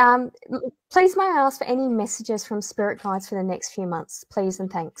 Yep. Please may I ask for any messages from spirit guides for the next few months, please and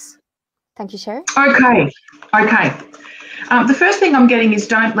thanks. Thank you, Sherry. Okay. The first thing I'm getting is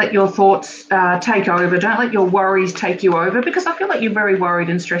don't let your thoughts take over. Don't let your worries take you over, because I feel like you're very worried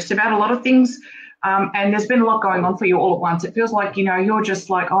and stressed about a lot of things. And there's been a lot going on for you all at once. It feels like, you know, you're just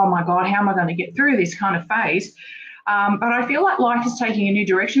like, oh my God, how am I going to get through this kind of phase? But I feel like life is taking a new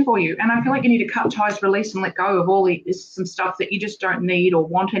direction for you. And I feel like you need to cut ties, release, and let go of all some stuff that you just don't need or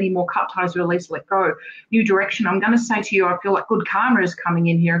want anymore. Cut ties, release, let go. New direction. I'm going to say to you, I feel like good karma is coming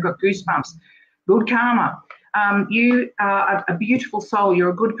in here. I've got goosebumps. Good karma. You are a beautiful soul. You're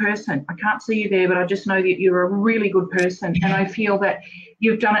a good person. I can't see you there, but I just know that you're a really good person. And I feel that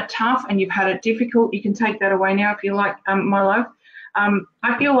you've done it tough and you've had it difficult. You can take that away now if you like, my love.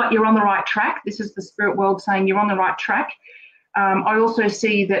 I feel like you're on the right track. This is the spirit world saying you're on the right track. I also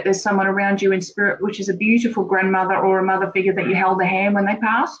see that there's someone around you in spirit, which is a beautiful grandmother or a mother figure that you held their hand when they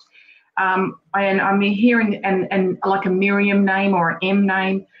passed. And I'm hearing and like a Miriam name or an M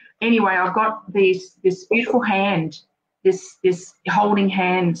name. Anyway, I've got this beautiful hand, this holding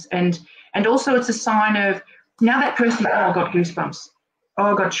hands, and also it's a sign of now that person. Oh, I got goosebumps.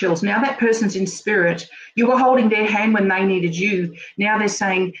 Oh, I got chills. Now that person's in spirit. You were holding their hand when they needed you. Now they're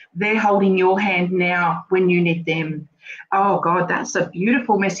saying they're holding your hand now when you need them. Oh, God, that's a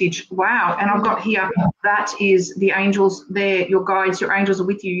beautiful message. Wow. And I've got here, that is the angels there, your guides, your angels are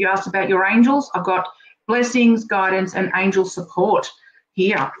with you. You asked about your angels. I've got blessings, guidance, and angel support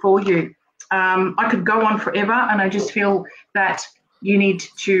here for you. I could go on forever, and I just feel that you need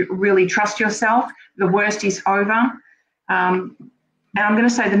to really trust yourself. The worst is over. And I'm going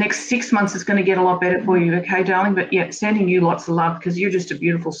to say the next 6 months is going to get a lot better for you, okay, darling? But, yeah, sending you lots of love because you're just a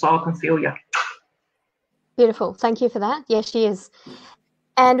beautiful soul. I can feel you. Beautiful. Thank you for that. Yes, she is.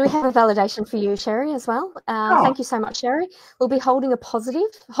 And we have a validation for you, Sherry, as well. Thank you so much, Sherry. We'll be holding on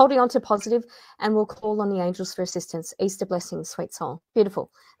to positive, and we'll call on the angels for assistance. Easter blessings, sweet soul.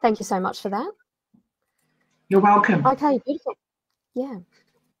 Beautiful. Thank you so much for that. You're welcome. Okay, beautiful. Yeah.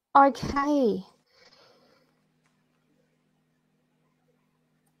 Okay.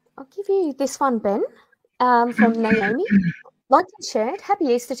 I'll give you this one, Ben, from Naomi. Like I shared, happy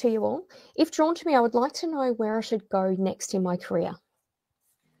Easter to you all. If drawn to me, I would like to know where I should go next in my career.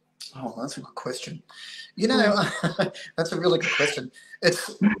 Oh, that's a good question. You know, that's a really good question.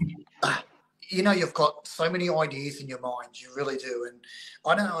 It's, you know, you've got so many ideas in your mind. You really do. And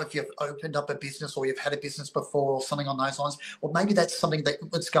I don't know if you've opened up a business or you've had a business before or something on those lines, or maybe that's something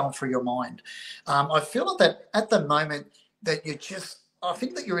that's going through your mind. I feel that at the moment that you're just, I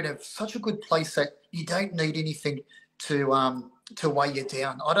think that you're in such a good place that you don't need anything to weigh you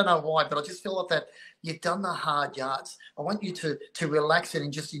down. I don't know why, but I just feel like that you've done the hard yards. I want you to relax it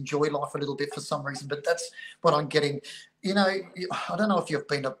and just enjoy life a little bit for some reason. But that's what I'm getting. You know, I don't know if you've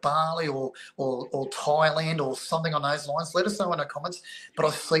been to Bali or Thailand or something on those lines. Let us know in the comments. But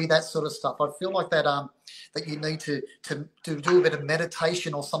I see that sort of stuff. I feel like that that you need to do a bit of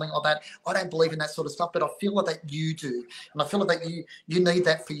meditation or something like that. I don't believe in that sort of stuff, but I feel like that you do, and I feel like that you need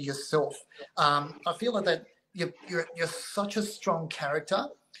that for yourself. I feel like that you're such a strong character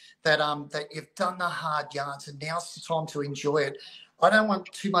that that you've done the hard yards, and now's the time to enjoy it. I don't want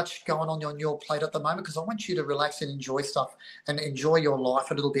too much going on your plate at the moment because I want you to relax and enjoy stuff and enjoy your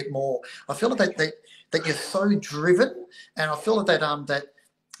life a little bit more. I feel that you're so driven, and I feel that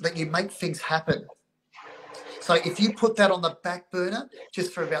that you make things happen. So if you put that on the back burner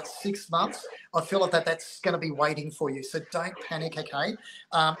just for about 6 months, I feel like that's going to be waiting for you. So don't panic, okay?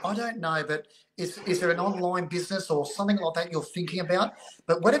 I don't know, but is there an online business or something like that you're thinking about?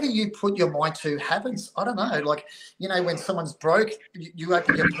 But whatever you put your mind to happens. I don't know. Like, you know, when someone's broke, you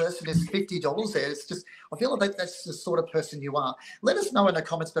open your purse and there's $50 there. It's just, I feel like that's the sort of person you are. Let us know in the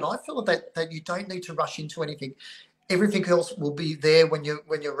comments, but I feel that you don't need to rush into anything. Everything else will be there when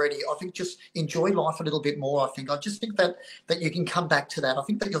you're ready. I think just enjoy life a little bit more. I just think that you can come back to that. I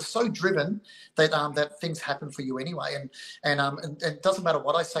think that you're so driven that that things happen for you anyway, and it doesn't matter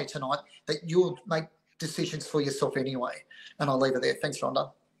what I say tonight, that you'll make decisions for yourself anyway. And I'll leave it there. Thanks,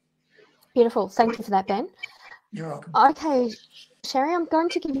 Rhonda. Beautiful. Thank you for that, Ben. You're welcome. Okay, Sherry, I'm going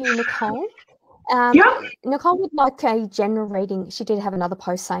to give you Nicole. Yeah. Nicole would like a general reading. She did have another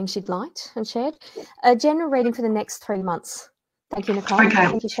post saying she'd liked and shared a general reading for the next 3 months. Thank you, Nicole. Okay.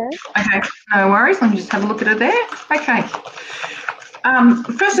 Thank you, Sherry. Okay, no worries. Let me just have a look at it there. Okay.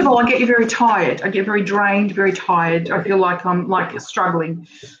 First of all, I get you very tired. I get very drained, very tired. I feel like I'm struggling.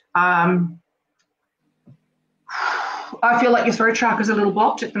 I feel like your throat chakra is a little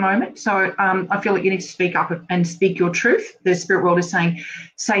blocked at the moment. So I feel like you need to speak up and speak your truth. The spirit world is saying,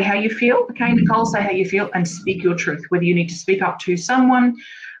 say how you feel. Okay, Nicole, say how you feel and speak your truth. Whether you need to speak up to someone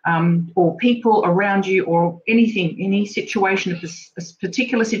or people around you or anything, any situation, a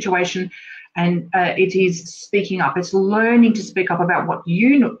particular situation, and it is speaking up. It's learning to speak up about what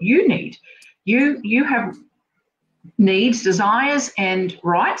you need. You have needs, desires, and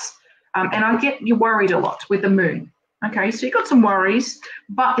rights. And I get you worried a lot with the moon. Okay, so you've got some worries,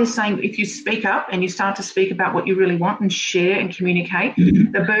 but they're saying if you speak up and you start to speak about what you really want and share and communicate,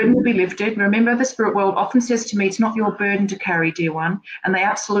 the burden will be lifted. Remember, the spirit world often says to me, it's not your burden to carry, dear one, and they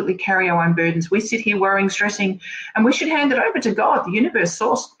absolutely carry our own burdens. We sit here worrying, stressing, and we should hand it over to God, the universe,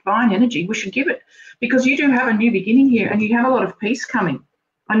 source, divine energy. We should give it, because you do have a new beginning here and you have a lot of peace coming.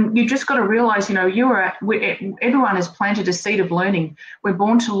 And you've just got to realise, you know, everyone has planted a seed of learning. We're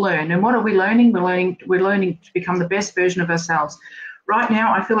born to learn. And what are we learning? We're learning to become the best version of ourselves. Right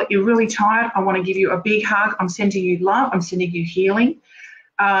now, I feel like you're really tired. I want to give you a big hug. I'm sending you love. I'm sending you healing.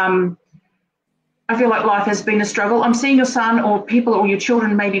 I feel like life has been a struggle. I'm seeing your son or people or your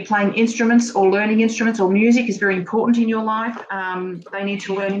children maybe playing instruments or learning instruments, or music is very important in your life. They need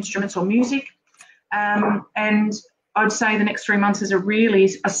to learn instruments or music. And I'd say the next 3 months is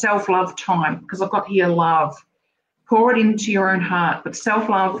a self-love time, because I've got here love. Pour it into your own heart, but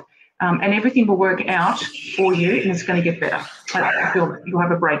self-love, and everything will work out for you, and it's going to get better. I feel that you'll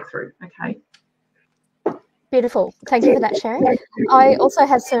have a breakthrough, okay? Beautiful. Thank you for that, Sherry. I also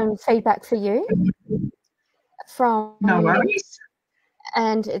have some feedback for you from... No worries.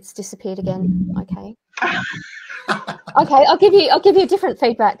 And it's disappeared again. Okay. Okay, I'll give you a different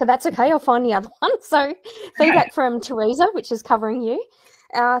feedback, but that's okay. I'll find the other one. So, feedback from Teresa, which is covering you.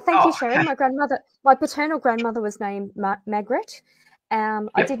 Thank you, Sherry. Okay. My paternal grandmother was named Margaret.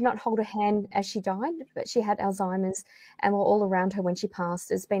 I did not hold her hand as she died, but she had Alzheimer's and were all around her when she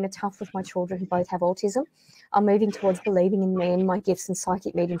passed. It's been a tough with my children who both have autism. I'm moving towards believing in me and my gifts and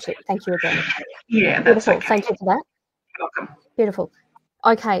psychic mediumship. Thank you again. Yeah, that's beautiful. Okay. Thank you for that. You're welcome. Beautiful.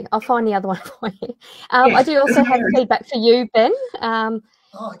 Okay, I'll find the other one for you. I do also have feedback for you, Ben.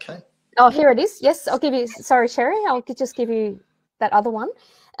 Okay. Oh, here it is. Yes, I'll give you. Sorry, Sherry. I'll just give you that other one.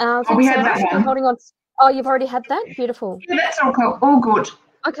 Oh, Thanks we so had much that for one. holding on. Oh, you've already had that? Beautiful. Yeah, that's all cool. All good.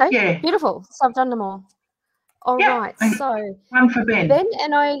 Okay, Yeah. beautiful. So I've done them all. All Yep. right. And So one for Ben. Ben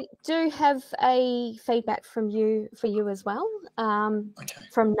and I do have a feedback from you for you as well, Okay.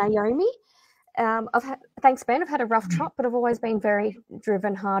 from Naomi. Thanks, Ben. I've had a rough trot, but I've always been very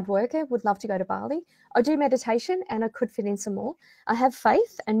driven, hard worker. Would love to go to Bali. I do meditation and I could fit in some more. I have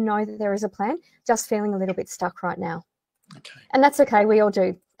faith and know that there is a plan, just feeling a little bit stuck right now. Okay. And that's okay. We all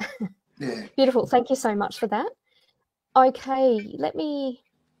do. Yeah. Beautiful. Thank you so much for that. Okay, let me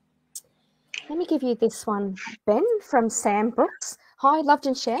give you this one, Ben, from Sam Brooks. Hi, loved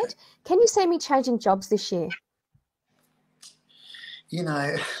and shared. Can you see me changing jobs this year? You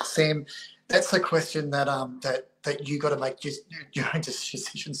know, Sam, that's a question that that you got to make just your own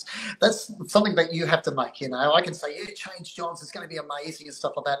decisions. That's something that you have to make. You know, I can say, yeah, change jobs, it's going to be amazing and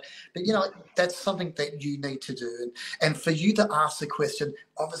stuff like that. But you know, that's something that you need to do. And for you to ask the question,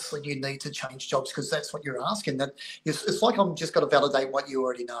 obviously you need to change jobs because that's what you're asking. That it's like I'm just got to validate what you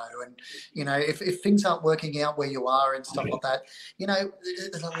already know. And you know, if things aren't working out where you are and stuff like that, you know,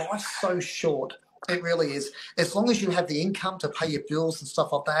 life's so short. It really is. As long as you have the income to pay your bills and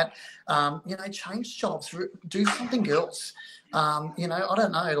stuff like that, you know, change jobs, do something else. You know, I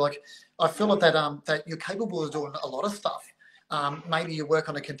don't know. Like, I feel like that you're capable of doing a lot of stuff. Maybe you work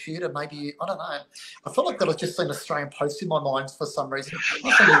on a computer. Maybe I don't know. I feel like that I've just seen Australian Post in my mind for some reason.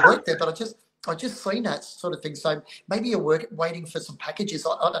 Not saying you work there, but I just seen that sort of thing. So maybe you're waiting for some packages.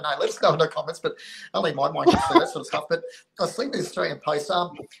 I don't know. Let us know in the comments. But only my mind can see that sort of stuff. But I've seen the Australian Post.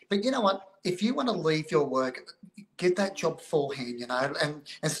 But you know what? If you want to leave your work, get that job full-hand, you know,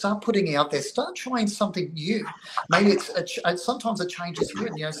 and start putting it out there. Start trying something new. Maybe sometimes a change is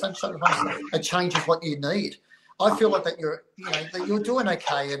good. You know, sometimes a change is what you need. I feel like that you're doing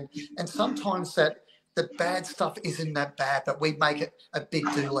okay, and sometimes that the bad stuff isn't that bad, but we make it a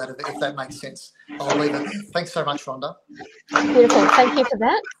big deal out of it, if that makes sense. I'll leave it there. Thanks so much, Rhonda. Beautiful. Thank you for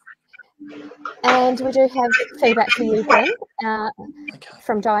that. And we do have feedback for you, Ben,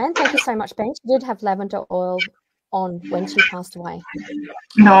 from Diane. Thank you so much, Ben. She did have lavender oil on when she passed away.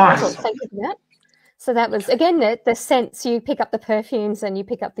 Nice. Cool. Thank you for that. So that was, again, the scents. You pick up the perfumes and you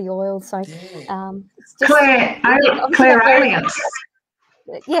pick up the oil. So it's just, Clairalience.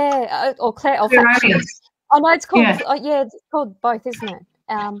 Yeah, or Claire olfaction. I know it's called, it's called both, isn't it?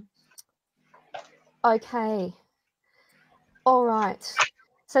 Okay. All right.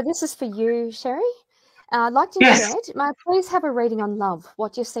 So this is for you, Sherry. Liked and shared. May I please have a reading on love?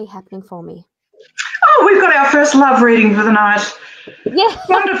 What do you see happening for me? Oh, we've got our first love reading for the night. Yeah.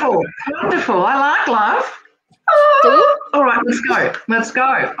 Wonderful. Wonderful. I like love. Oh, do you? All right, let's go. Let's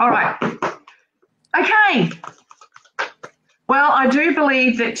go. All right. Okay. Well, I do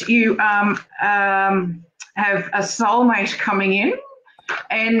believe that you have a soulmate coming in,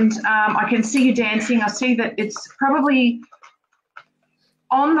 and I can see you dancing. I see that it's probably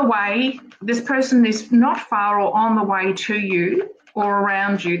on the way. This person is not far or on the way to you or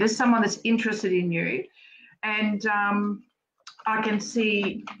around you. There's someone that's interested in you, and I can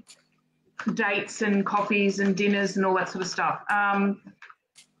see dates and coffees and dinners and all that sort of stuff.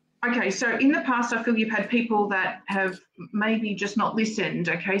 Okay, so in the past, I feel you've had people that have maybe just not listened.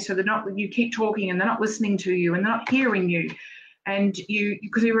 Okay, so they're not. You keep talking and they're not listening to you and they're not hearing you, and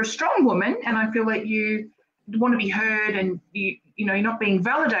because you're a strong woman, and I feel like you want to be heard, and you're not being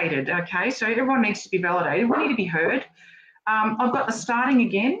validated. Okay, so everyone needs to be validated. We need to be heard. I've got the starting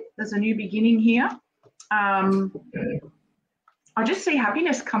again. There's a new beginning here. I just see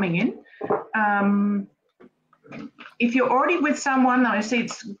happiness coming in. If you're already with someone, I see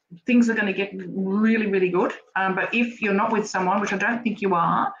things are going to get really, really good. But if you're not with someone, which I don't think you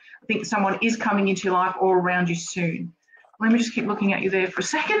are, I think someone is coming into your life or around you soon. Let me just keep looking at you there for a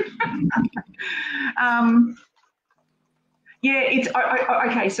second.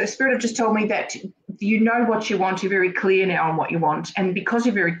 Okay, so Spirit have just told me that you know what you want. You're very clear now on what you want. And because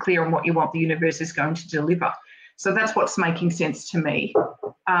you're very clear on what you want, the universe is going to deliver. So that's what's making sense to me.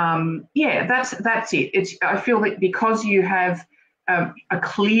 That's it. I feel that because you have a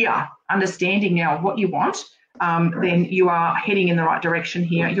clear understanding now of what you want, then you are heading in the right direction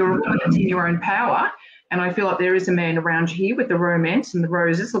here. You're in your own power. And I feel like there is a man around you here with the romance and the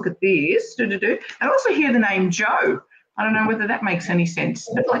roses. Look at this. I also hear the name Joe. I don't know whether that makes any sense.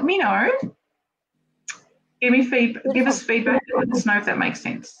 But let me know. Give us feedback. Let us know if that makes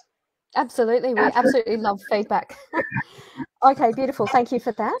sense. Absolutely. We absolutely love feedback. Okay, beautiful. Thank you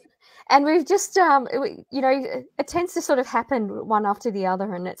for that. And we've just, it tends to sort of happen one after the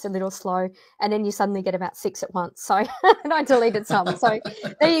other, and it's a little slow. And then you suddenly get about 6 at once. So, and I deleted some. So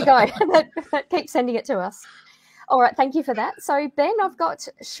there you go. Keep sending it to us. All right, thank you for that. So, Ben, I've got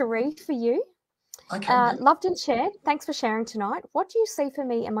Cherie for you. Okay. Yeah. Loved and shared. Thanks for sharing tonight. What do you see for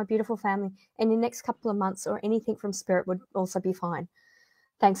me and my beautiful family in the next couple of months, or anything from Spirit would also be fine?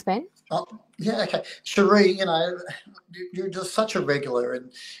 Thanks, Ben. Oh, yeah, okay. Cherie, you know, you're just such a regular,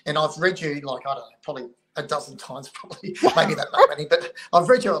 and I've read you, like, I don't know, probably a dozen times, probably, maybe not that many, but I've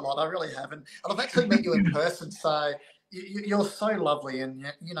read you a lot. I really have. And I've actually met you in person, so you're so lovely. And,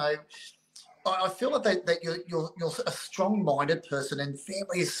 you know, I feel like that you're a strong-minded person, and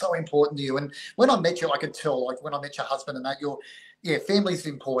family is so important to you. And when I met you, I could tell, like when I met your husband and that, family is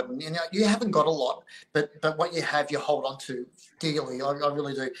important. You know, you haven't got a lot, but what you have, you hold on to dearly. I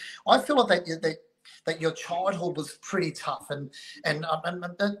really do. I feel like that your childhood was pretty tough, and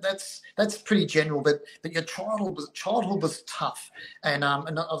that's pretty general. But your childhood was tough, and I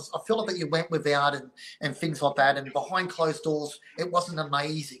feel like that you went without and things like that, and behind closed doors, it wasn't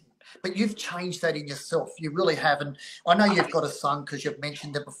amazing. But you've changed that in yourself. You really have. And I know you've got a son because you've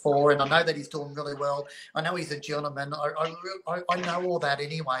mentioned it before, and I know that he's doing really well. I know he's a gentleman. I know all that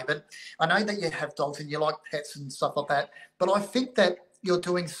anyway. But I know that you have dogs and you like pets and stuff like that. But I think that you're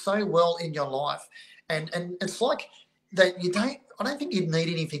doing so well in your life. And it's like that I don't think you need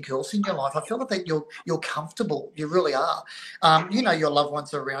anything else in your life. I feel like that you're comfortable. You really are. You know, your loved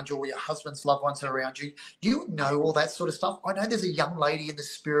ones are around you, or your husband's loved ones are around you. You know all that sort of stuff. I know there's a young lady in the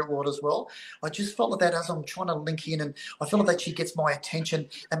spirit world as well. I just felt like that as I'm trying to link in, and I feel like that she gets my attention.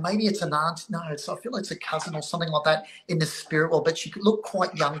 And maybe it's an aunt. No, I feel like it's a cousin or something like that in the spirit world. But she could look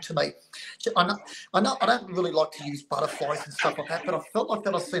quite young to me. I know. I don't really like to use butterflies and stuff like that, but I felt like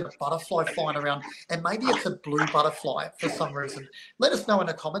that I've seen a butterfly flying around, and maybe it's a blue butterfly for some reason. Let us know in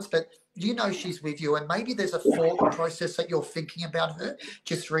the comments, but you know she's with you, and maybe there's a thought process that you're thinking about her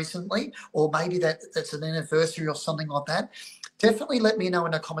just recently, or maybe that's an anniversary or something like that. Definitely let me know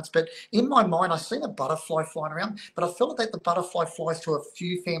in the comments. But in my mind, I've seen a butterfly flying around, but I feel like the butterfly flies to a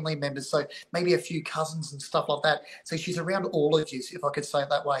few family members, so maybe a few cousins and stuff like that. So she's around all of you, if I could say it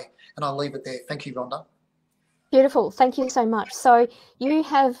that way. And I'll leave it there. Thank you, Rhonda. Beautiful. Thank you so much. So you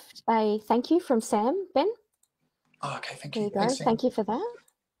have a thank you from Sam, Ben. Oh, okay, thank you. you. There you go. Thanks, thank you for that.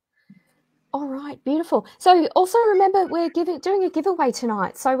 All right, beautiful. So also remember, we're doing a giveaway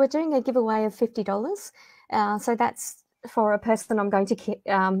tonight. So we're doing a giveaway of $50. So that's for a person I'm going to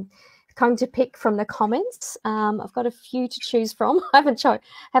pick from the comments. I've got a few to choose from. I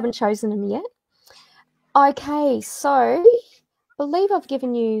haven't chosen them yet. Okay, so I believe I've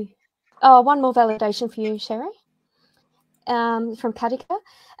given you one more validation for you, Sherry. From Katika.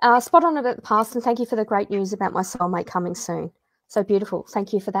 Spot on about the past, and thank you for the great news about my soulmate coming soon. So beautiful.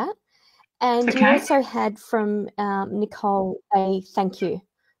 Thank you for that. And you also had from Nicole a thank you,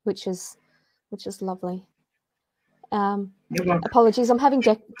 which is lovely. Apologies, I'm having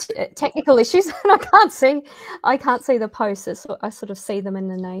technical issues and I can't see the posts. I sort of see them and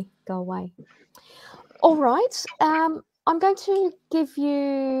then they go away. All right. I'm going to give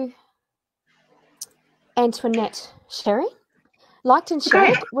you Antoinette, Sherry. Liked and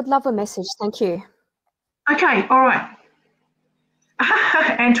shared. Would love a message. Thank you. Okay. All right.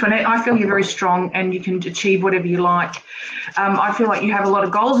 Antoinette, I feel you're very strong and you can achieve whatever you like. I feel like you have a lot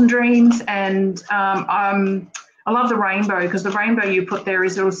of goals and dreams, and I love the rainbow, because the rainbow you put there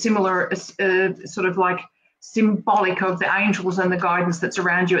is sort of similar, sort of like symbolic of the angels and the guidance that's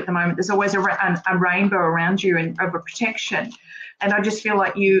around you at the moment. There's always a rainbow around you and of a protection. And I just feel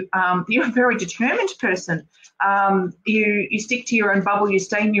like you're a very determined person. You stick to your own bubble, you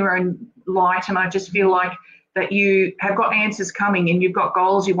stay in your own light, and I just feel like that you have got answers coming and you've got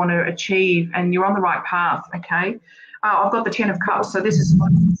goals you want to achieve and you're on the right path, okay? I've got the 10 of Cups, so this is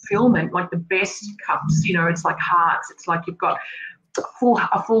like fulfillment, like the best cups, you know, it's like hearts. It's like you've got a full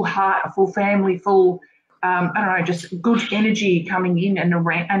heart, a full family, full, I don't know, just good energy coming in and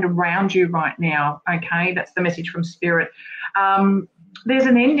around you right now, okay? That's the message from Spirit. There's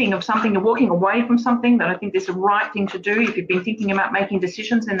an ending of something, you're walking away from something that I think is the right thing to do. If you've been thinking about making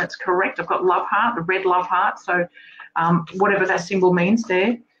decisions, then that's correct. I've got love heart, the red love heart, so whatever that symbol means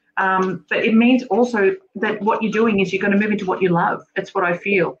there. But it means also that what you're doing is you're going to move into what you love. That's what I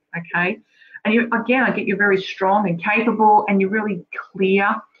feel, okay? And you, again, I get you're very strong and capable and you're really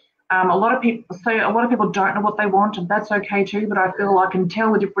clear. A lot of people don't know what they want, and that's okay too, but I feel I can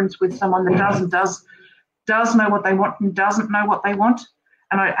tell the difference with someone that does know what they want and doesn't know what they want.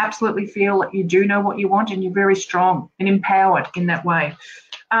 And I absolutely feel that you do know what you want and you're very strong and empowered in that way.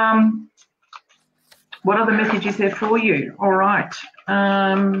 What other message is there for you? All right.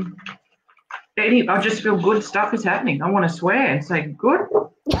 I just feel good stuff is happening. I want to swear and say good.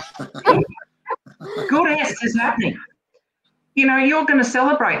 Good is happening. you know, you're going to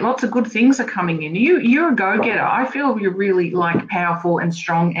celebrate. Lots of good things are coming in. You're a go-getter. I feel you're really like powerful and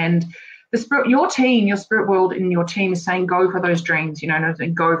strong, and the spirit, your team, your spirit world in your team is saying go for those dreams, you know,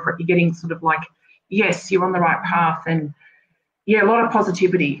 and go for it. You're getting sort of like, yes, you're on the right path. And yeah, a lot of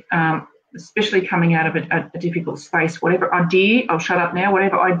positivity, especially coming out of a difficult space. Whatever idea, I'll shut up now,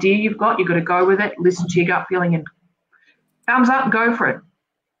 whatever idea you've got to go with it, listen to your gut feeling and thumbs up, go for it.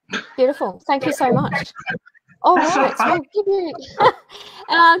 Beautiful. Thank you so much. All right, so I'll give you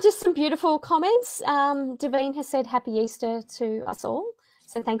just some beautiful comments. Davine has said Happy Easter to us all.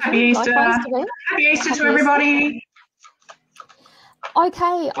 So thank you. Happy Easter. Davine. Happy Easter to everybody.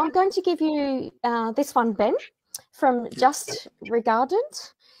 Okay, I'm going to give you this one, Ben, from Just Regarded.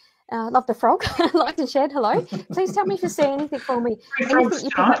 Love the frog. Liked and shared. Hello. Please tell me if you see anything for me. Anything you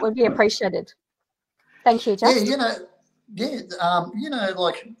pick up would be appreciated. Thank you, Just.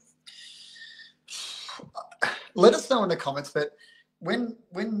 Like, let us know in the comments. But when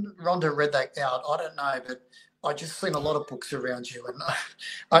Rhonda read that out, I don't know, but I just seen a lot of books around you, and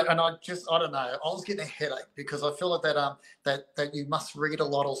I don't know. I was getting a headache because I feel like that you must read a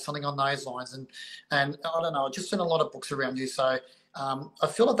lot or something on those lines, and I don't know. I just seen a lot of books around you, so I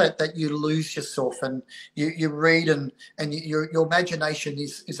feel like that you lose yourself and you read and your imagination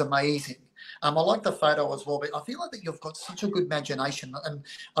is amazing. I like the photo as well, but I feel like that you've got such a good imagination, and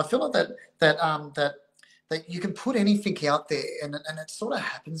I feel like that you can put anything out there, and it sort of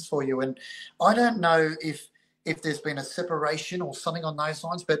happens for you. And I don't know if there's been a separation or something on those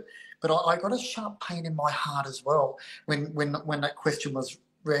lines, but I got a sharp pain in my heart as well when that question was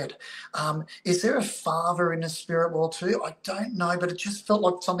read. Is there a father in the spirit world too? I don't know, but it just felt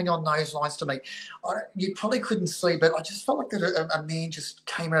like something on those lines to me. You probably couldn't see, but I just felt like that a man just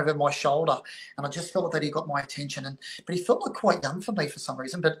came over my shoulder, and I just felt like that he got my attention. But he felt like quite young for me for some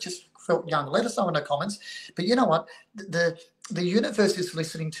reason, but just felt young. Let us know in the comments. But you know what? The universe is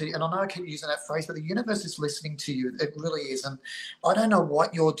listening to you, and I know I keep using that phrase, but the universe is listening to you. It really is. And I don't know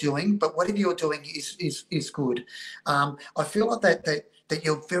what you're doing, but whatever you're doing is good. I feel like that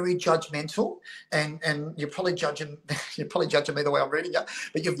you're very judgmental, and you're probably judging me the way I'm reading it,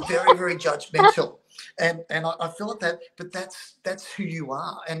 but you're very, very judgmental. And I feel like that, but that's who you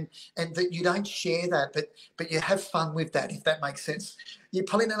are, and that you don't share that, but you have fun with that, if that makes sense. You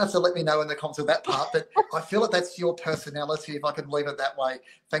probably don't have to let me know in the comments of that part, but I feel like that's your personality, if I could leave it that way.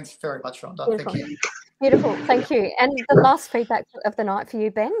 Thanks very much, Rhonda. Beautiful. Thank you. Beautiful, thank you. And the last feedback of the night for you,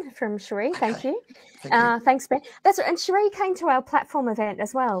 Ben, from Cherie. Thank you. Thanks, Ben. That's right. And Cherie came to our platform event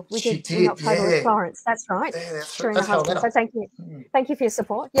as well. We did in October with Florence. That's right. Yeah, that's Cherie right. and her husband. So thank you. Thank you for your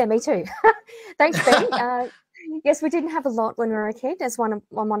support. Yeah, me too. Thanks, Ben. Yes, we didn't have a lot when we were a kid. As one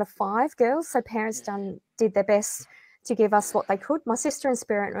of 5 girls, so parents did their best to give us what they could. My sister in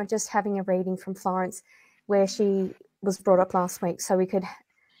spirit were just having a reading from Florence, where she was brought up last week, so we could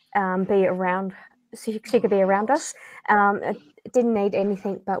be around. So she could be around us. Didn't need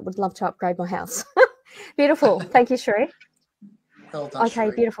anything, but would love to upgrade my house. Beautiful. Thank you, Cherie. Well done, okay,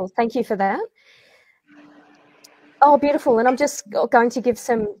 Cherie. Beautiful. Thank you for that. Oh, beautiful. And I'm just going to give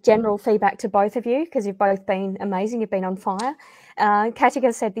some general feedback to both of you, because you've both been amazing. You've been on fire.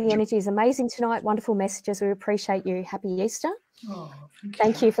 Katika said the energy is amazing tonight. Wonderful messages. We appreciate you. Happy Easter. Oh,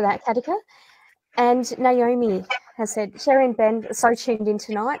 thank you for that, Katika. And Naomi has said, Sherry and Ben are so tuned in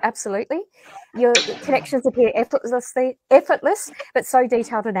tonight. Absolutely. Your connections appear effortless, but so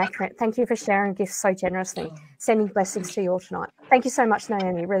detailed and accurate. Thank you for sharing gifts so generously. Sending blessings to you all tonight. Thank you so much,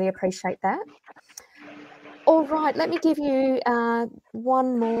 Naomi. Really appreciate that. All right, let me give you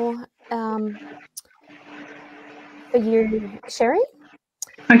one more for you, Sherry.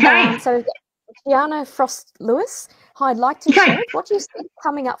 Okay. So Gianna Frost-Lewis. Hi, I'd like to share. What do you see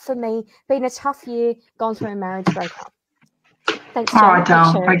coming up for me? Been a tough year, gone through a marriage breakup. Thanks, Gianna. All right,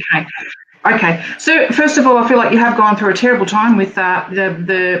 darling. Okay. So first of all, I feel like you have gone through a terrible time with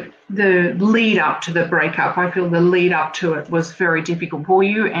the lead up to the breakup. I feel the lead up to it was very difficult for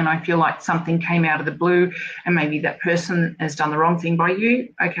you, and I feel like something came out of the blue, and maybe that person has done the wrong thing by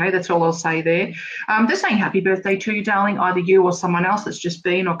you. Okay, that's all I'll say there. They're saying happy birthday to you, darling, either you or someone else that's just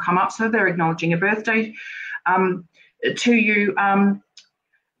been or come up, so they're acknowledging a birthday to you.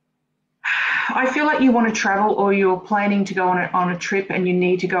 I feel like you want to travel, or you're planning to go on a trip and you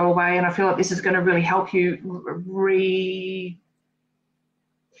need to go away, and I feel like this is going to really help you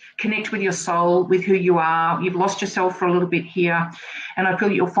connect with your soul, with who you are. You've lost yourself for a little bit here, and I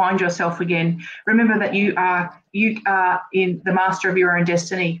feel you'll find yourself again. Remember that you are in the master of your own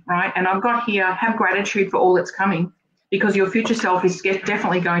destiny, right? And I've got here, have gratitude for all that's coming, because your future self is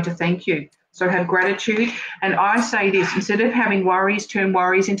definitely going to thank you. So have gratitude. And I say this, instead of having worries, turn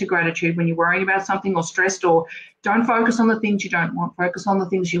worries into gratitude. When you're worrying about something or stressed, or don't focus on the things you don't want, focus on the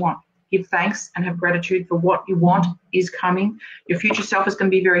things you want. Give thanks and have gratitude for what you want is coming. Your future self is going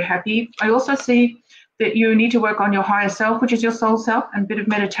to be very happy. I also see that you need to work on your higher self, which is your soul self, and a bit of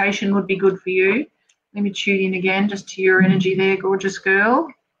meditation would be good for you. Let me tune in again just to your energy there, gorgeous girl.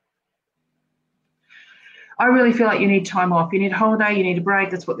 I really feel like you need time off. You need a holiday, you need a break.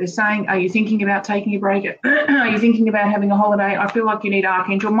 That's what they're saying. Are you thinking about taking a break? Are you thinking about having a holiday? I feel like you need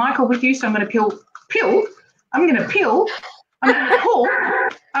Archangel Michael with you, so I'm going to pull. I'm going to pull.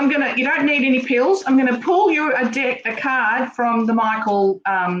 You don't need any pills. I'm going to pull you a card from the Michael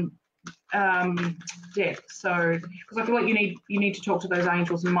deck. So, because I feel like you need to talk to those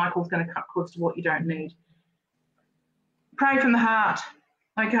angels, and Michael's going to cut cords to what you don't need. Pray from the heart.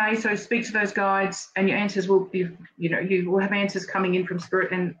 Okay, so speak to those guides, and your answers will be, you will have answers coming in from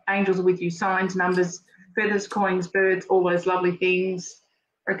spirit, and angels are with you. Signs, numbers, feathers, coins, birds, all those lovely things.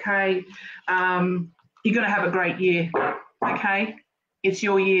 Okay, you're going to have a great year. Okay, it's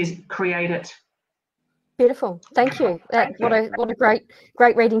your years. Create it. Beautiful. Thank you. What a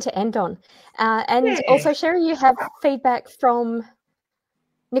great reading to end on. And also, Sherry, you have feedback from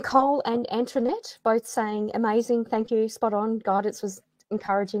Nicole and Antoinette, both saying amazing. Thank you. Spot on. Guidance was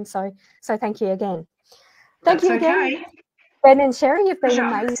encouraging. So thank you again. Thank you again. Ben and Sherry, you've been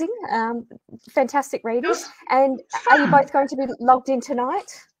amazing. Fantastic readers. And are you both going to be logged in tonight?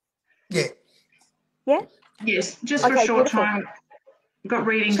 Yeah. Yeah? Yes, just for a short time. I've got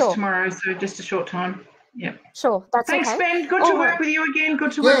readings tomorrow, so just a short time. Yeah. Sure, that's Thanks, okay. Ben. Good to work with you again.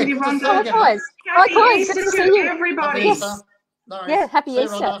 Good to work with you, Rhonda. Likewise. Happy Easter to everybody. Yes. Yeah, happy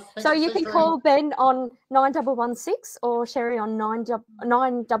Easter. So you can call Ben on 9116 or Sherry on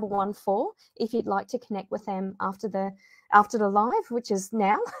 9114 if you'd like to connect with them after the live, which is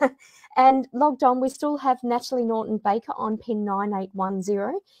now. And logged on, we still have Natalie Norton Baker on pin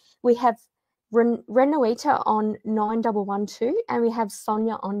 9810. We have Renuita on 9112, and we have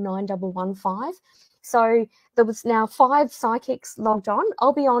Sonia on 9115. So there was now 5 psychics logged on.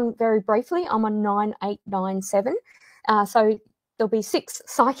 I'll be on very briefly. I'm on 9897. So there'll be 6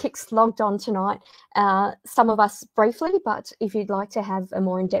 psychics logged on tonight. Some of us briefly, but if you'd like to have a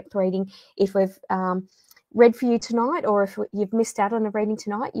more in-depth reading, if we've read for you tonight, or if you've missed out on a reading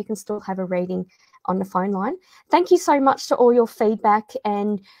tonight, you can still have a reading on the phone line. Thank you so much to all your feedback,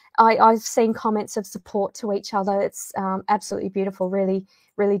 and I've seen comments of support to each other. It's absolutely beautiful. Really,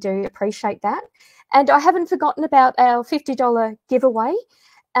 really do appreciate that. And I haven't forgotten about our $50 giveaway.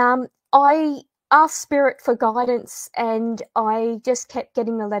 I asked Spirit for guidance, and I just kept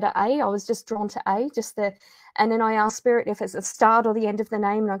getting the letter A. I was just drawn to A, and then I asked Spirit if it's the start or the end of the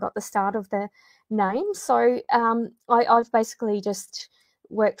name, and I got the start of the name. So I've basically just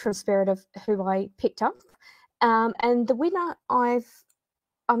worked from Spirit of who I picked up. And the winner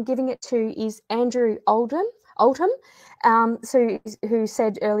I'm giving it to is Andrew Oldham, who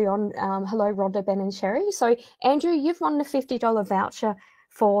said early on, hello, Rhonda, Ben and Sherry. So Andrew, you've won the $50 voucher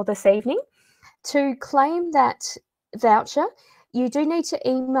for this evening. To claim that voucher, you do need to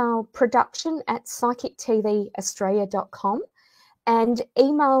email production@psychictvaustralia.com and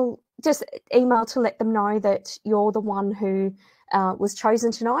email to let them know that you're the one who was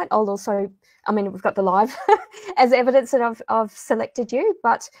chosen tonight. I'll also, we've got the live as evidence that I've selected you,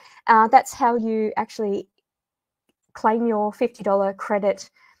 but that's how you actually claim your $50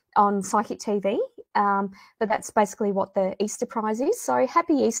 credit on Psychic TV. But that's basically what the Easter prize is. So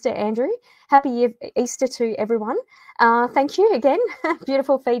happy Easter, Andrew. Happy Easter to everyone. Thank you again.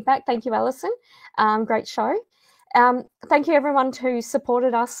 Beautiful feedback. Thank you, Alison. Great show. Thank you, everyone who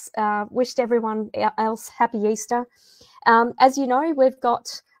supported us. Wished everyone else happy Easter. As you know,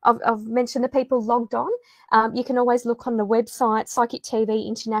 I've mentioned the people logged on. You can always look on the website,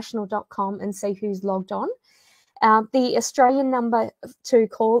 psychictvinternational.com, and see who's logged on. The Australian number to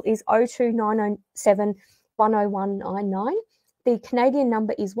call is 02907 10199. The Canadian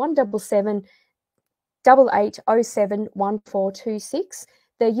number is 177 8807 1426.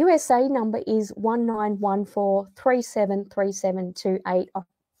 The USA number is 1914 3737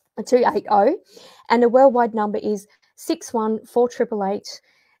 280. And the worldwide number is 61488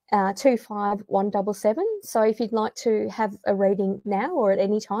 25177. So if you'd like to have a reading now or at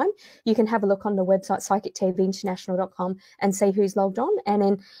any time, you can have a look on the website psychictvinternational.com and see who's logged on, and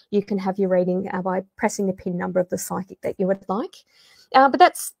then you can have your reading by pressing the PIN number of the psychic that you would like. But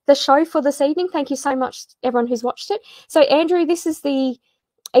that's the show for this evening. Thank you so much, everyone who's watched it. So Andrew, this is the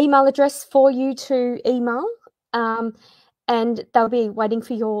email address for you to email, and they'll be waiting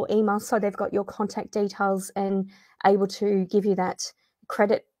for your email, so they've got your contact details and able to give you that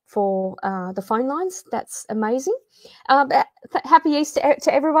credit for the phone lines. That's amazing. Happy Easter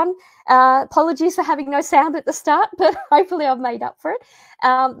to everyone. Apologies for having no sound at the start, but hopefully I've made up for it.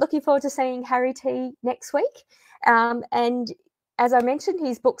 Looking forward to seeing Harry T next week. And as I mentioned,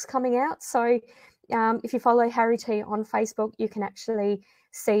 his book's coming out. So if you follow Harry T on Facebook, you can actually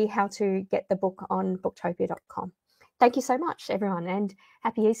see how to get the book on booktopia.com. Thank you so much, everyone, and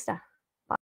happy Easter.